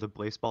 we're the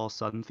Blaseball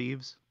sun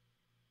thieves.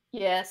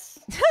 Yes.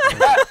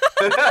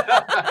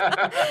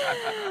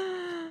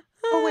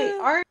 Oh wait,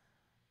 our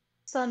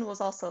sun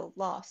was also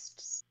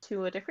lost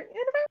to a different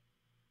universe.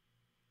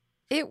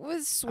 It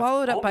was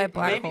swallowed up by a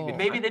black hole.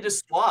 Maybe they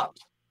just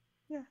swapped.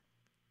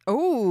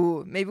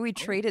 Oh, maybe we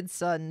traded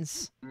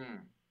suns.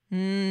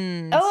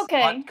 Oh,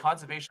 okay.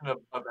 Conservation of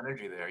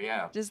energy there,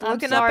 yeah. Just I'm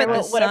looking sorry, up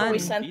at the whatever sun. we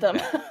sent them.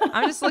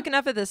 I'm just looking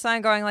up at the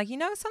sun going like,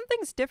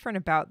 something's different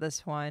about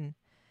this one.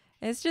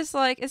 It's just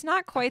like, it's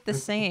not quite the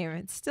same.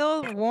 It's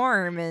still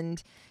warm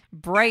and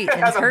bright It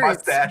and has a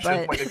hurts, mustache but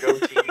and like a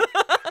goatee.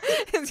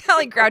 it's got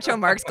like Groucho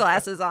Marx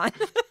glasses on.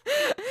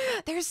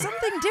 There's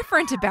something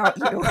different about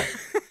you.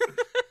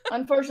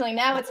 Unfortunately,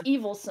 now it's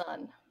evil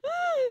sun.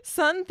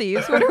 Sun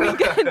thieves, what are we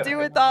going to do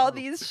with all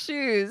these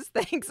shoes?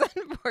 Thanks,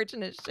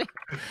 unfortunate shame.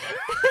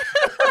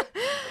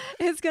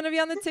 It's going to be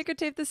on the ticker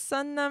tape, the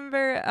sun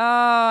number. Oh,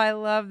 I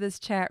love this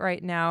chat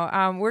right now.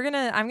 I'm going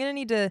to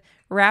need to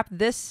wrap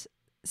this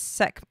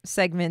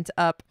segment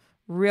up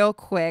real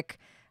quick.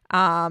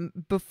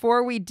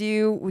 Before we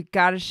do, we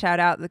got to shout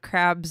out the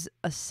crabs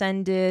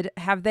ascended.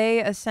 Have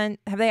they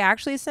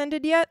actually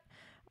ascended yet?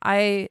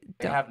 They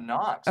have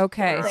not.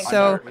 Okay, They're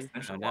so under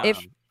ascension if- watch.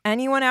 If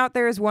anyone out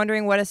there is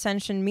wondering what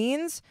ascension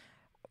means,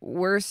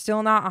 we're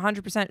still not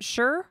 100%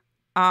 sure.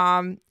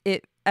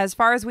 As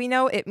far as we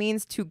know, it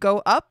means to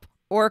go up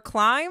or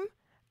climb,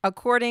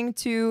 according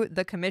to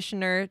the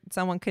commissioner.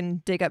 Someone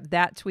can dig up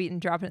that tweet and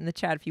drop it in the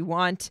chat if you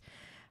want.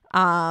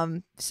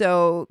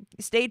 So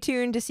stay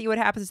tuned to see what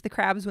happens to the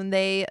crabs when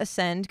they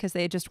ascend, because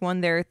they just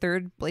won their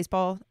third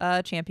Blaseball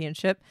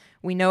championship.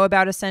 We know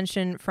about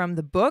Ascension from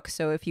the book,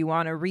 so if you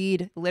want to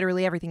read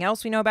literally everything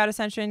else we know about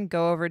Ascension,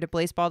 go over to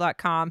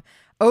blaseball.com,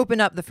 open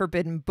up the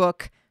forbidden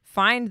book,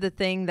 find the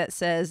thing that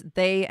says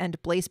they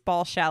and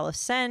Blaseball shall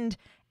ascend,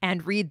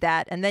 and read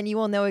that, and then you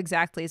will know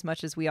exactly as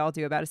much as we all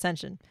do about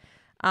Ascension.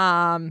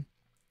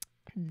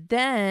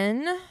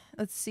 Then,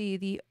 let's see,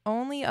 the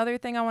only other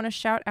thing I want to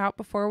shout out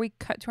before we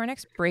cut to our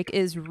next break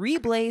is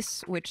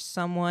Reblaze, which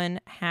someone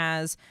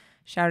has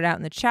shouted out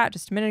in the chat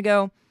just a minute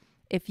ago.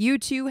 If you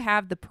too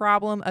have the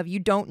problem of you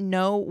don't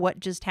know what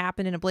just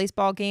happened in a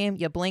Blaseball game,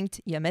 you blinked,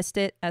 you missed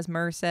it, as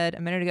Mur said a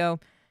minute ago,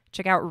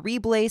 check out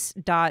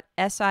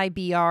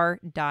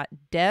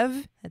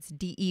reblaze.sibr.dev, that's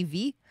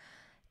DEV,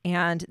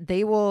 and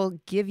they will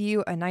give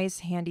you a nice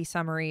handy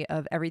summary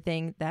of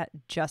everything that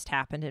just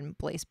happened in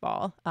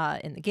Blaseball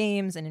in the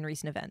games and in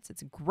recent events.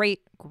 It's a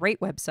great, great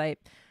website.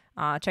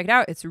 Check it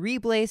out. It's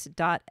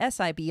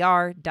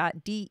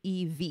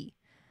reblaze.sibr.dev.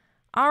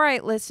 All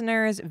right,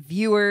 listeners,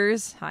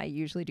 viewers, I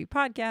usually do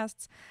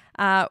podcasts.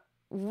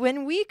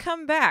 When we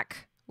come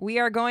back, we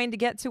are going to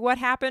get to what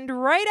happened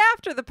right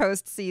after the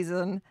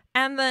postseason,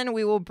 and then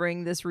we will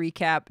bring this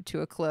recap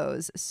to a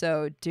close.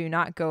 So do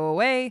not go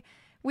away.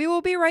 We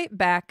will be right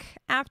back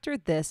after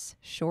this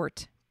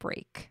short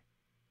break.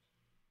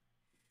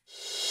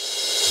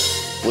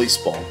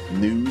 Blaseball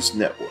News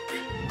Network,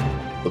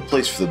 the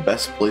place for the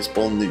best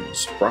Blaseball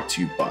news, brought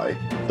to you by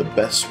the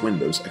best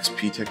Windows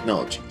XP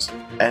technologies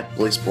at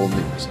Blaseball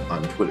News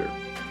on Twitter.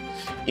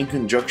 In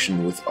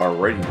conjunction with our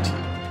writing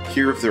team,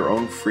 hear of their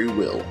own free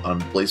will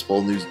on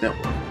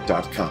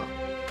BlaseballNewsNetwork.com.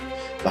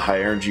 The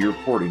high energy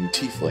reporting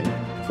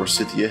Tiefling for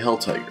Scythia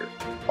Helltiger,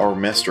 our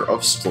master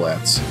of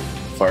Stlats,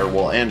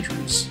 Firewall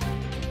Andrews,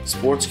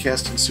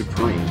 Sportscasting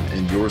Supreme,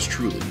 and yours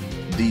truly,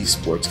 the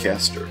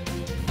Sportscaster.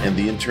 and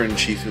the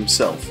intern-in-chief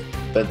himself,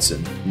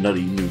 Benson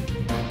Nutty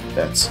Newton.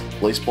 That's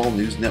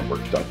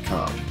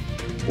BlaseballNewsNetwork.com,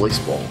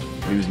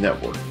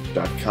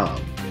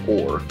 BlaseballNewsNetwork.com,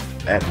 or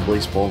at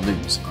Blaseball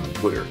News on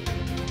Twitter.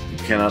 You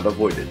cannot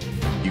avoid it.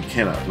 You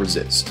cannot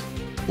resist.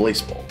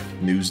 Blaseball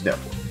News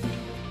Network.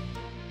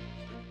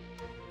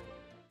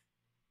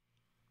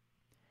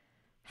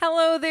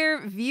 Hello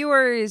there,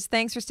 viewers.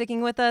 Thanks for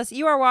sticking with us.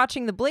 You are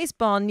watching the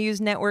Blaseball News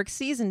Network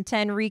Season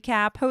 10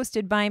 recap,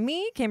 hosted by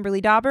me,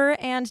 Kimberly Dauber,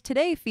 and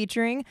today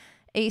featuring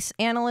ace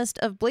analyst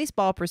of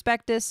Blaseball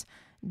Prospectus,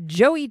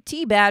 Joey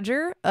T.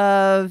 Badger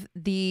of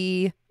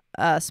the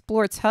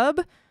Sports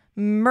Hub,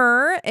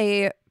 Murr,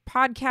 a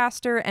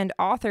podcaster and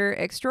author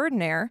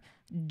extraordinaire,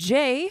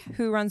 Jay,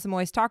 who runs the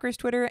Moist Talkers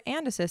Twitter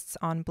and assists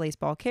on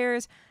Blaseball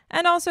Cares,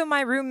 and also my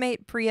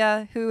roommate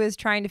Priya, who is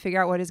trying to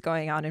figure out what is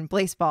going on in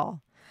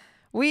Blaseball.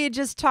 We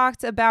just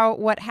talked about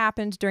what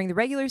happened during the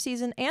regular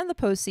season and the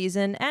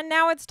postseason, and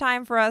now it's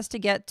time for us to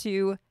get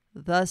to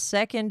the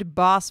second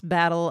boss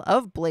battle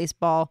of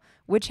Blaseball,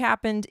 which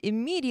happened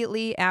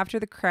immediately after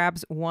the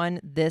Crabs won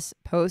this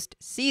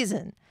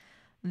postseason.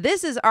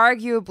 This is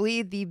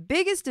arguably the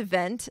biggest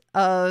event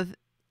of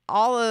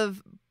all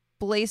of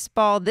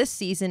Blaseball this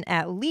season,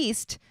 at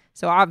least.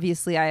 So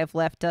obviously I have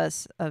left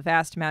us a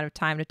vast amount of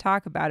time to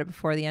talk about it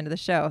before the end of the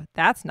show.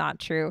 That's not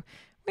true.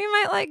 We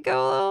might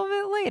go a little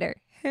bit later.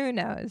 Who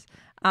knows?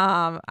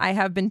 I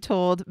have been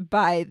told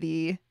by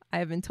the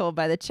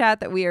chat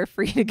that we are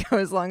free to go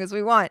as long as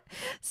we want.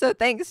 So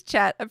thanks,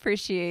 chat.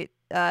 Appreciate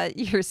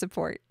your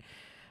support.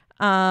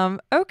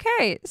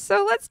 Okay,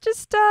 so let's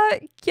just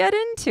get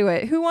into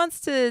it. Who wants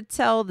to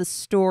tell the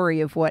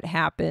story of what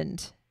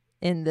happened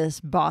in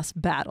this boss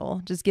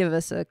battle? Just give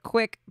us a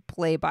quick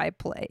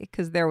play-by-play,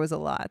 because there was a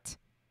lot.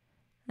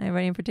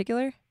 Anybody in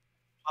particular?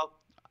 Well,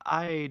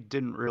 I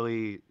didn't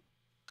really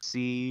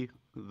see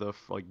the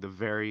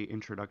very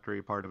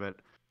introductory part of it.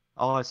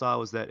 All I saw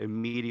was that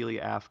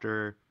immediately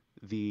after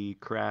the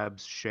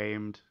Crabs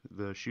shamed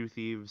the Shoe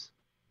Thieves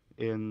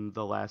in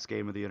the last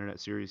game of the Internet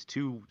Series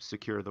to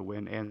secure the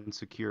win and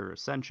secure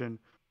Ascension,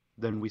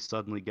 then we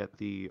suddenly get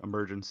the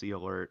emergency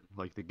alert,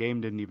 like the game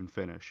didn't even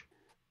finish.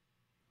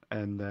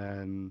 And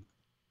then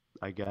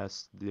I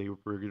guess they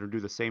were going to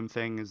do the same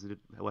thing as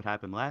what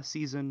happened last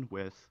season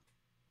with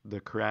the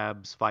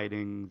Crabs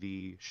fighting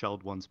the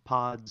Shelled Ones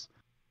pods,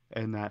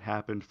 and that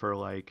happened for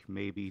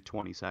maybe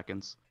 20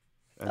 seconds.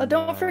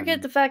 Don't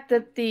forget the fact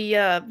that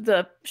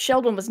the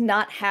Sheldon was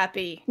not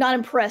happy, not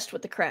impressed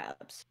with the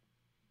Crabs.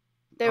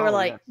 They were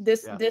like,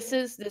 yes, this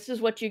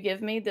is what you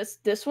give me.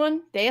 This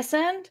one, they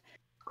ascend.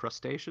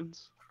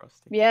 Crustaceans?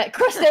 Yeah,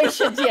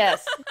 crustaceans.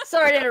 Yes.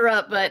 Sorry to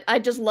interrupt, but I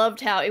just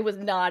loved how it was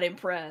not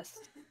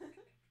impressed.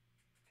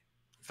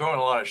 Throwing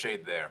a lot of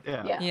shade there.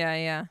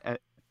 Yeah.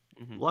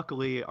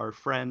 Luckily, our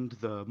friend,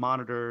 the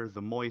Monitor,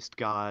 the Moist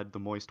God, the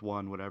Moist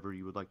One, whatever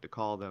you would like to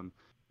call them,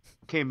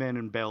 came in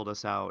and bailed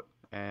us out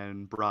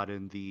and brought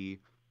in the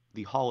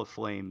Hall of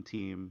Flame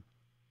team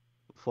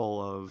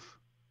full of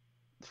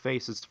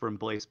faces from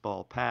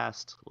Blaseball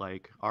past,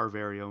 like our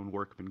very own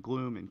Workman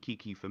Gloom and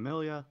Kiki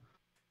Familia,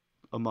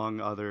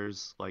 among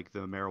others like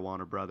the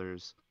Marijuana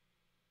Brothers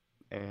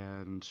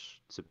and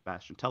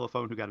Sebastian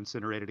Telephone, who got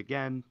incinerated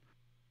again,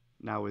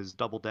 now is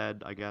double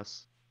dead, I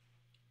guess.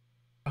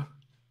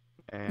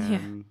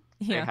 And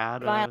they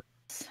had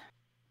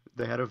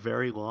a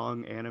very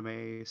long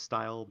anime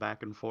style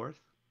back and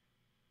forth,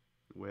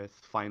 with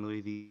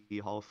finally the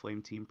Hall of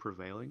Flame team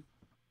prevailing.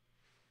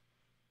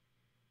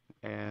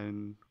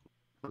 And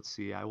let's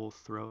see, I will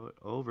throw it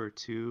over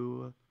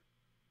to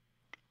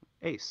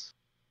Ace.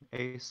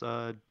 Ace,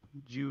 did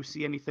you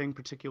see anything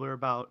particular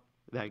about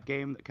that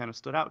game that kind of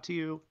stood out to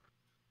you?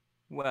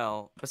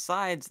 Well,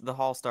 besides the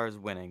Hall Stars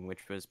winning,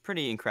 which was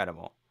pretty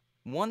incredible,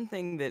 one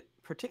thing that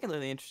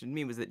particularly interested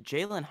me was that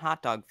Jalen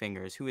Hotdog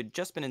Fingers, who had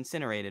just been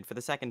incinerated for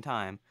the second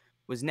time,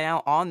 was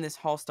now on this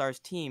Hall Stars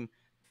team,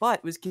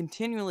 but was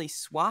continually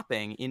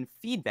swapping in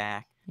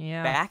feedback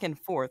back and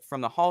forth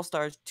from the Hall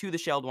Stars to the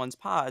Shelled Ones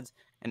pods,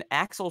 and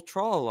Axel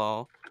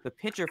Trollolol, the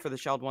pitcher for the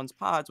Shelled Ones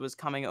pods, was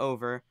coming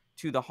over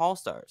to the Hall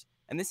Stars.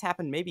 And this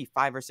happened maybe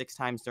 5 or 6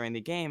 times during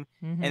the game.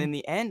 Mm-hmm. And in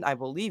the end, I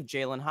believe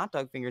Jalen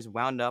Hotdog Fingers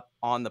wound up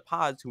on the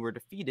pods, who were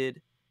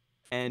defeated,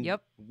 and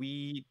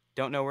we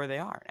don't know where they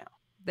are now.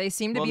 They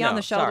seem to be on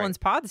the Shelled Ones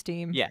pods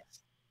team. Yes.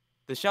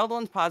 The Shelled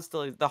Ones pods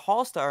still... The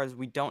Hall Stars,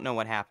 we don't know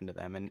what happened to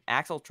them. And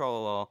Axel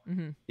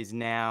Trollolol is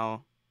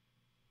now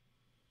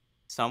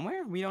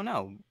somewhere? We don't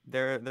know.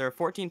 There are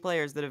 14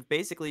 players that have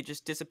basically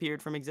just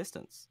disappeared from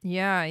existence.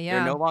 Yeah.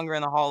 They're no longer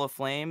in the Hall of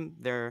Flame.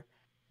 They're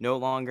no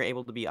longer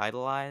able to be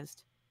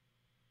idolized.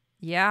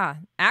 Yeah.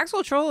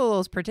 Axel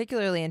Trollolol is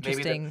particularly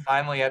interesting. Maybe they're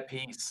finally at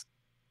peace.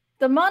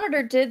 The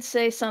Monitor did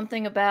say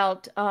something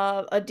about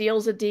a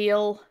deal's a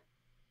deal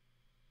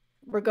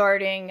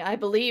regarding, I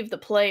believe, the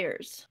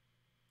players.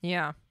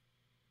 Yeah.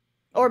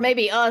 Or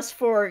maybe us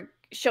for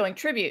showing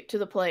tribute to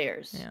the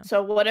players. Yeah.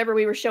 So whatever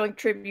we were showing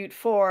tribute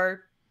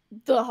for,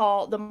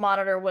 the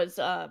Monitor was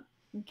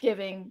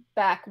giving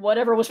back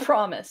whatever was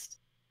promised.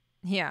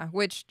 Yeah,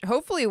 which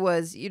hopefully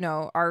was,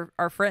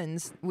 our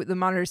friends. The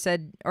monitor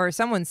said, or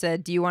someone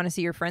said, "Do you want to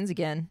see your friends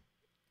again?"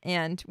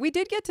 And we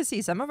did get to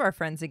see some of our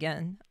friends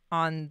again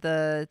on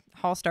the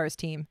All Stars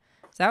team,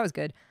 so that was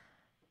good.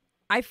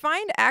 I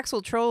find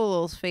Axel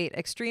Troll's fate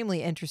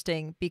extremely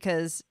interesting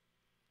because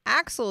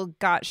Axel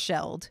got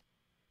shelled,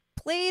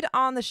 played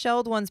on the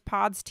Shelled Ones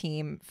Pods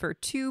team for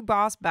 2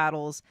 boss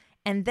battles,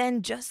 and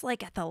then just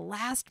like at the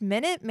last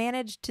minute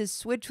managed to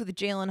switch with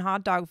Jalen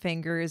Hot Dog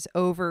Fingers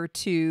over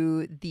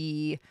to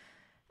the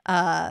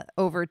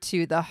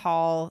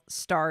Hall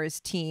Stars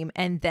team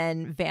and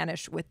then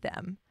vanish with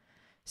them.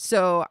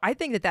 So I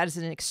think that is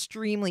an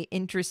extremely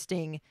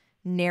interesting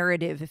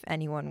narrative if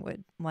anyone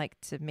would like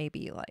to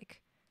maybe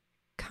like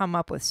come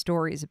up with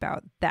stories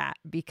about that,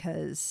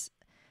 because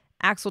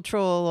Axel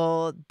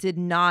Troll did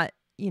not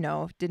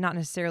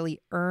necessarily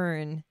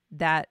earn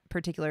that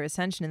particular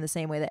ascension in the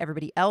same way that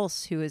everybody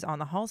else who is on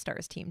the Hall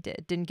Stars team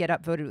did. Didn't get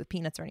upvoted with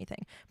peanuts or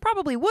anything.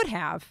 Probably would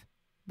have,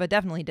 but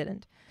definitely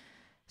didn't.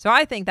 So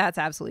I think that's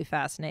absolutely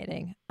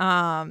fascinating.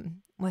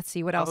 Let's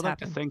see what else I would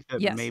happened. like to think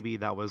that Yes. maybe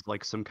that was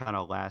like some kind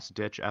of last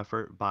ditch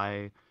effort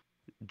by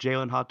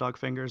Jalen Hot Dog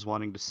Fingers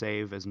wanting to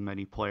save as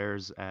many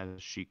players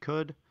as she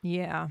could,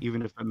 Yeah.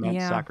 even if it meant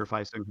Yeah.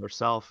 sacrificing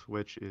herself,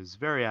 which is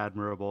very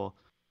admirable.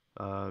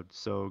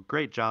 So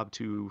great job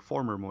to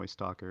former Moist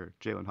Talker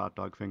Jalen Hot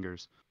Dog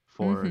Fingers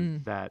for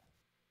that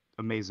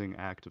amazing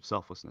act of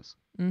selflessness.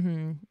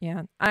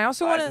 Yeah. I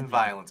also want Rise to in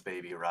violence,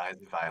 baby. Rise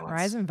in violence.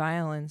 Rise in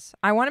violence.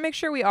 I want to make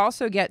sure we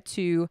also get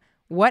to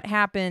what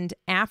happened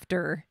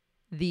after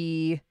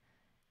the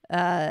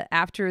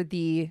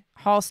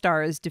Hall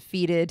Stars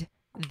defeated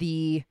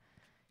the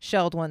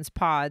Shelled Ones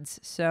Pods.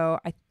 So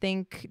I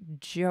think,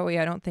 Joey,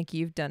 I don't think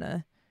you've done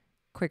a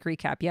quick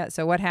recap yet.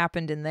 So what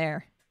happened in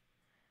there?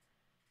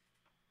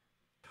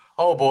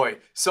 Oh boy,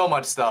 so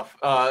much stuff.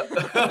 What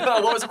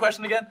was the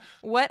question again?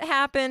 What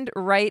happened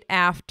right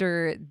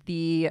after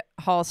the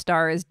Hall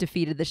Stars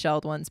defeated the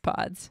Shelled Ones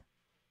Pods?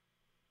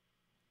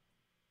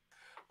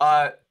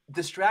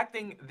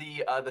 Distracting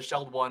the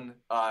Shelled One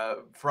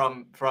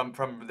from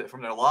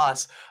their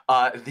loss,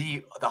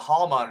 the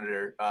Hall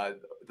Monitor,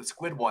 the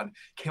Squid One,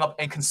 came up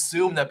and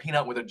consumed the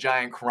peanut with a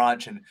giant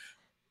crunch, and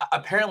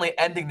apparently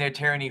ending their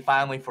tyranny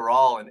finally for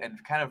all, and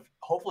kind of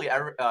hopefully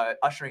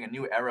ushering a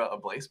new era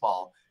of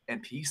Blaseball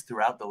and peace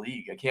throughout the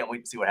league. I can't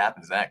wait to see what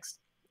happens next.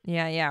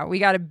 Yeah. We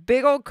got a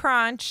big old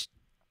crunch.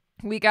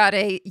 We got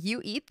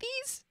you eat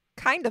these?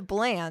 Kind of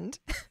bland.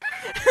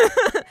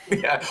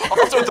 Yeah.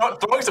 Also,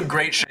 throwing some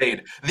great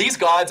shade. These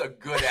gods are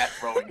good at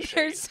throwing shade.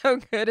 They're so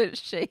good at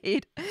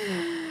shade.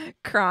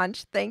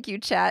 Crunch. Thank you,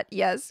 chat.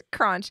 Yes,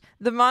 crunch.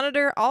 The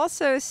monitor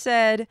also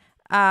said,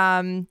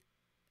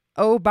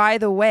 oh, by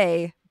the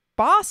way,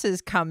 boss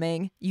is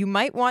coming. You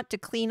might want to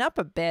clean up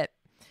a bit.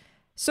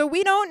 So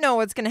we don't know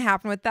what's going to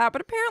happen with that,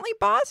 but apparently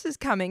boss is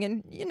coming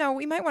and,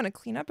 we might want to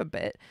clean up a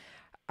bit.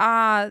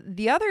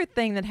 The other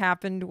thing that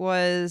happened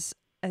was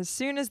as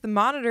soon as the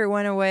monitor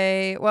went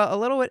away, well, a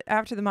little bit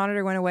after the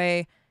monitor went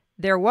away,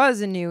 there was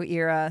a new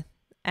era,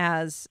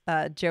 as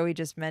Joey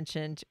just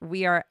mentioned.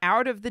 We are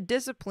out of the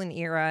discipline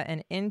era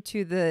and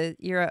into the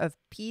era of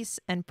peace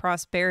and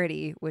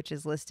prosperity, which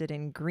is listed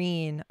in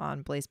green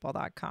on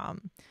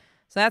Blaseball.com.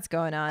 So that's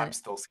going on. I'm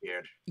still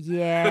scared.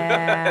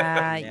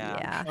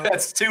 Yeah.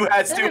 That's too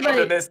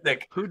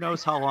optimistic. Who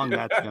knows how long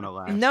that's gonna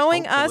last?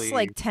 Knowing us, Hopefully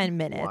like 10 a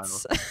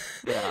minutes.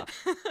 while.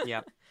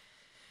 Yep.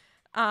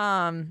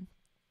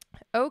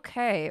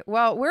 Okay.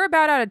 Well, we're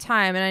about out of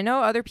time, and I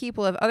know other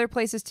people have other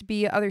places to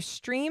be, other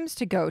streams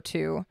to go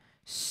to.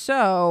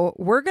 So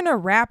we're going to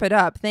wrap it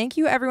up. Thank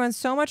you, everyone,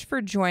 so much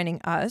for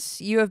joining us.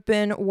 You have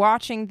been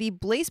watching the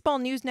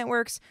Blaseball News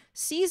Network's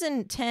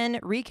Season 10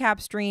 recap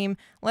stream.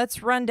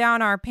 Let's run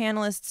down our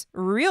panelists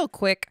real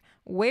quick.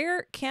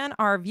 Where can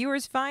our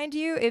viewers find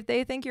you if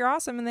they think you're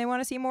awesome and they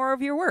want to see more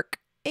of your work?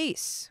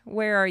 Ace,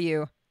 where are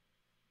you?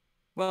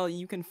 Well,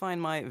 you can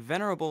find my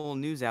venerable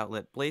news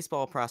outlet,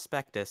 Blaseball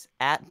Prospectus,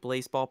 at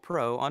Blaseball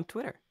Pro on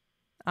Twitter.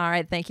 All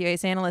right. Thank you,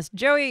 Ace Analyst.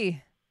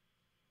 Joey.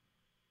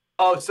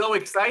 Oh, so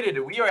excited.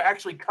 We are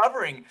actually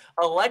covering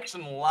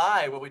Election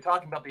Live. We'll be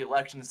talking about the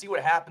election and see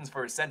what happens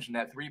for Ascension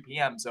at 3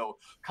 p.m. So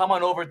come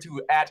on over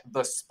to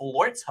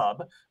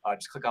 @theSportsHub.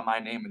 Just click on my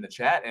name in the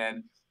chat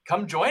and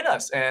come join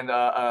us. And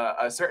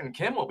a certain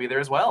Kim will be there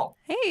as well.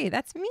 Hey,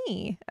 that's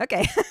me.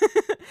 Okay.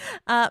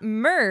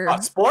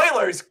 Merv.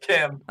 Spoilers,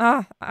 Kim.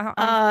 I'm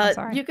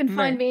sorry. You can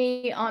find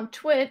me on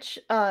Twitch,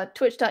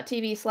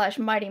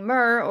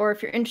 twitch.tv/MightyMur, or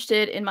if you're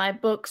interested in my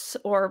books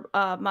or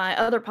my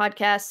other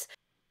podcasts,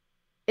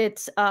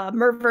 it's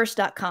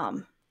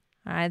merverse.com.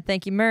 All right.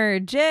 Thank you, Mer.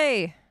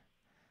 Jay.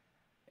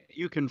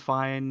 You can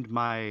find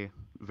my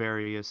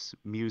various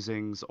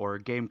musings or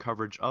game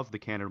coverage of the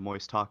Canada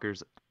Moist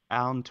Talkers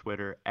on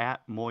Twitter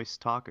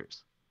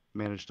 @MoistTalkers.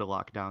 Managed to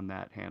lock down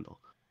that handle.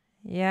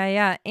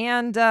 Yeah.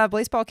 And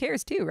Blaseball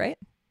Cares too, right?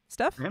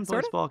 Stuff? And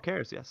sorta? Blaseball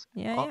Cares, yes.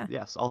 Yeah.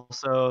 Yes.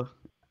 Also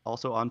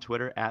on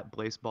Twitter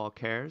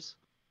 @BlaseballCares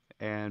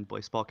and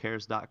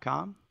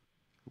BlaseballCares.com,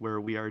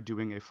 where we are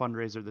doing a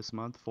fundraiser this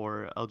month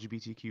for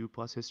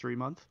LGBTQ+ History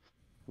Month.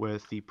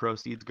 with the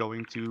proceeds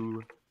going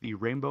to the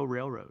Rainbow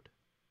Railroad.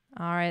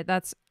 All right,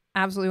 that's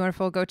absolutely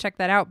wonderful. Go check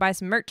that out. Buy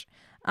some merch.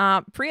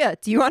 Priya,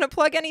 do you want to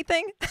plug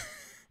anything?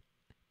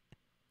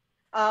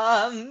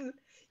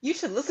 You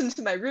should listen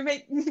to my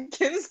roommate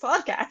Kim's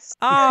podcast.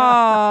 Oh,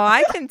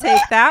 I can take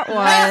that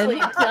Nicely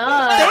one.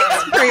 done.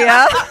 Thanks, Priya.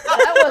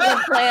 That wasn't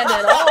planned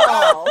at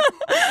all.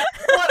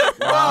 What a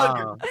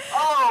Wow. plug!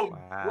 Oh,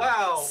 Wow.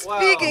 wow.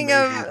 Speaking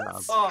Amazing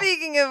of job.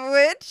 speaking of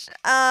which,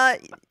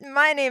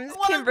 my name's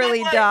What a Kimberly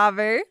great way.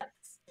 Dauber.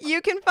 You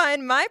can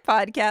find my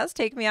podcast,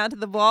 Take Me Out to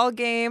the Ball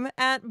Game,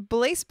 at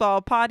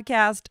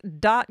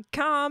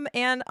blaseballpodcast.com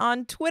and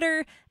on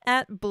Twitter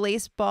at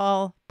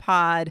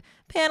blaseballpod.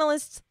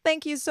 Panelists,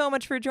 thank you so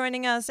much for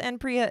joining us, and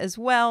Priya as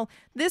well.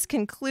 This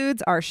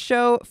concludes our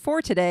show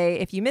for today.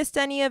 If you missed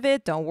any of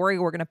it, don't worry,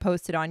 we're going to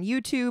post it on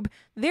YouTube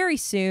very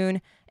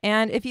soon.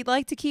 And if you'd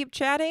like to keep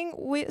chatting,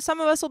 some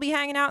of us will be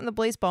hanging out in the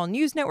Blaseball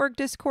News Network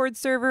Discord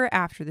server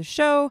after the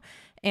show.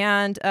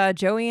 And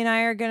Joey and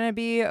I are going to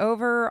be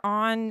over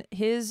on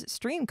his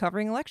stream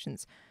covering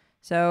elections.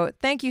 So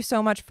thank you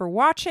so much for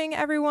watching,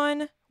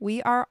 everyone.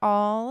 We are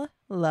all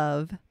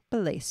love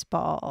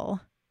Blaseball.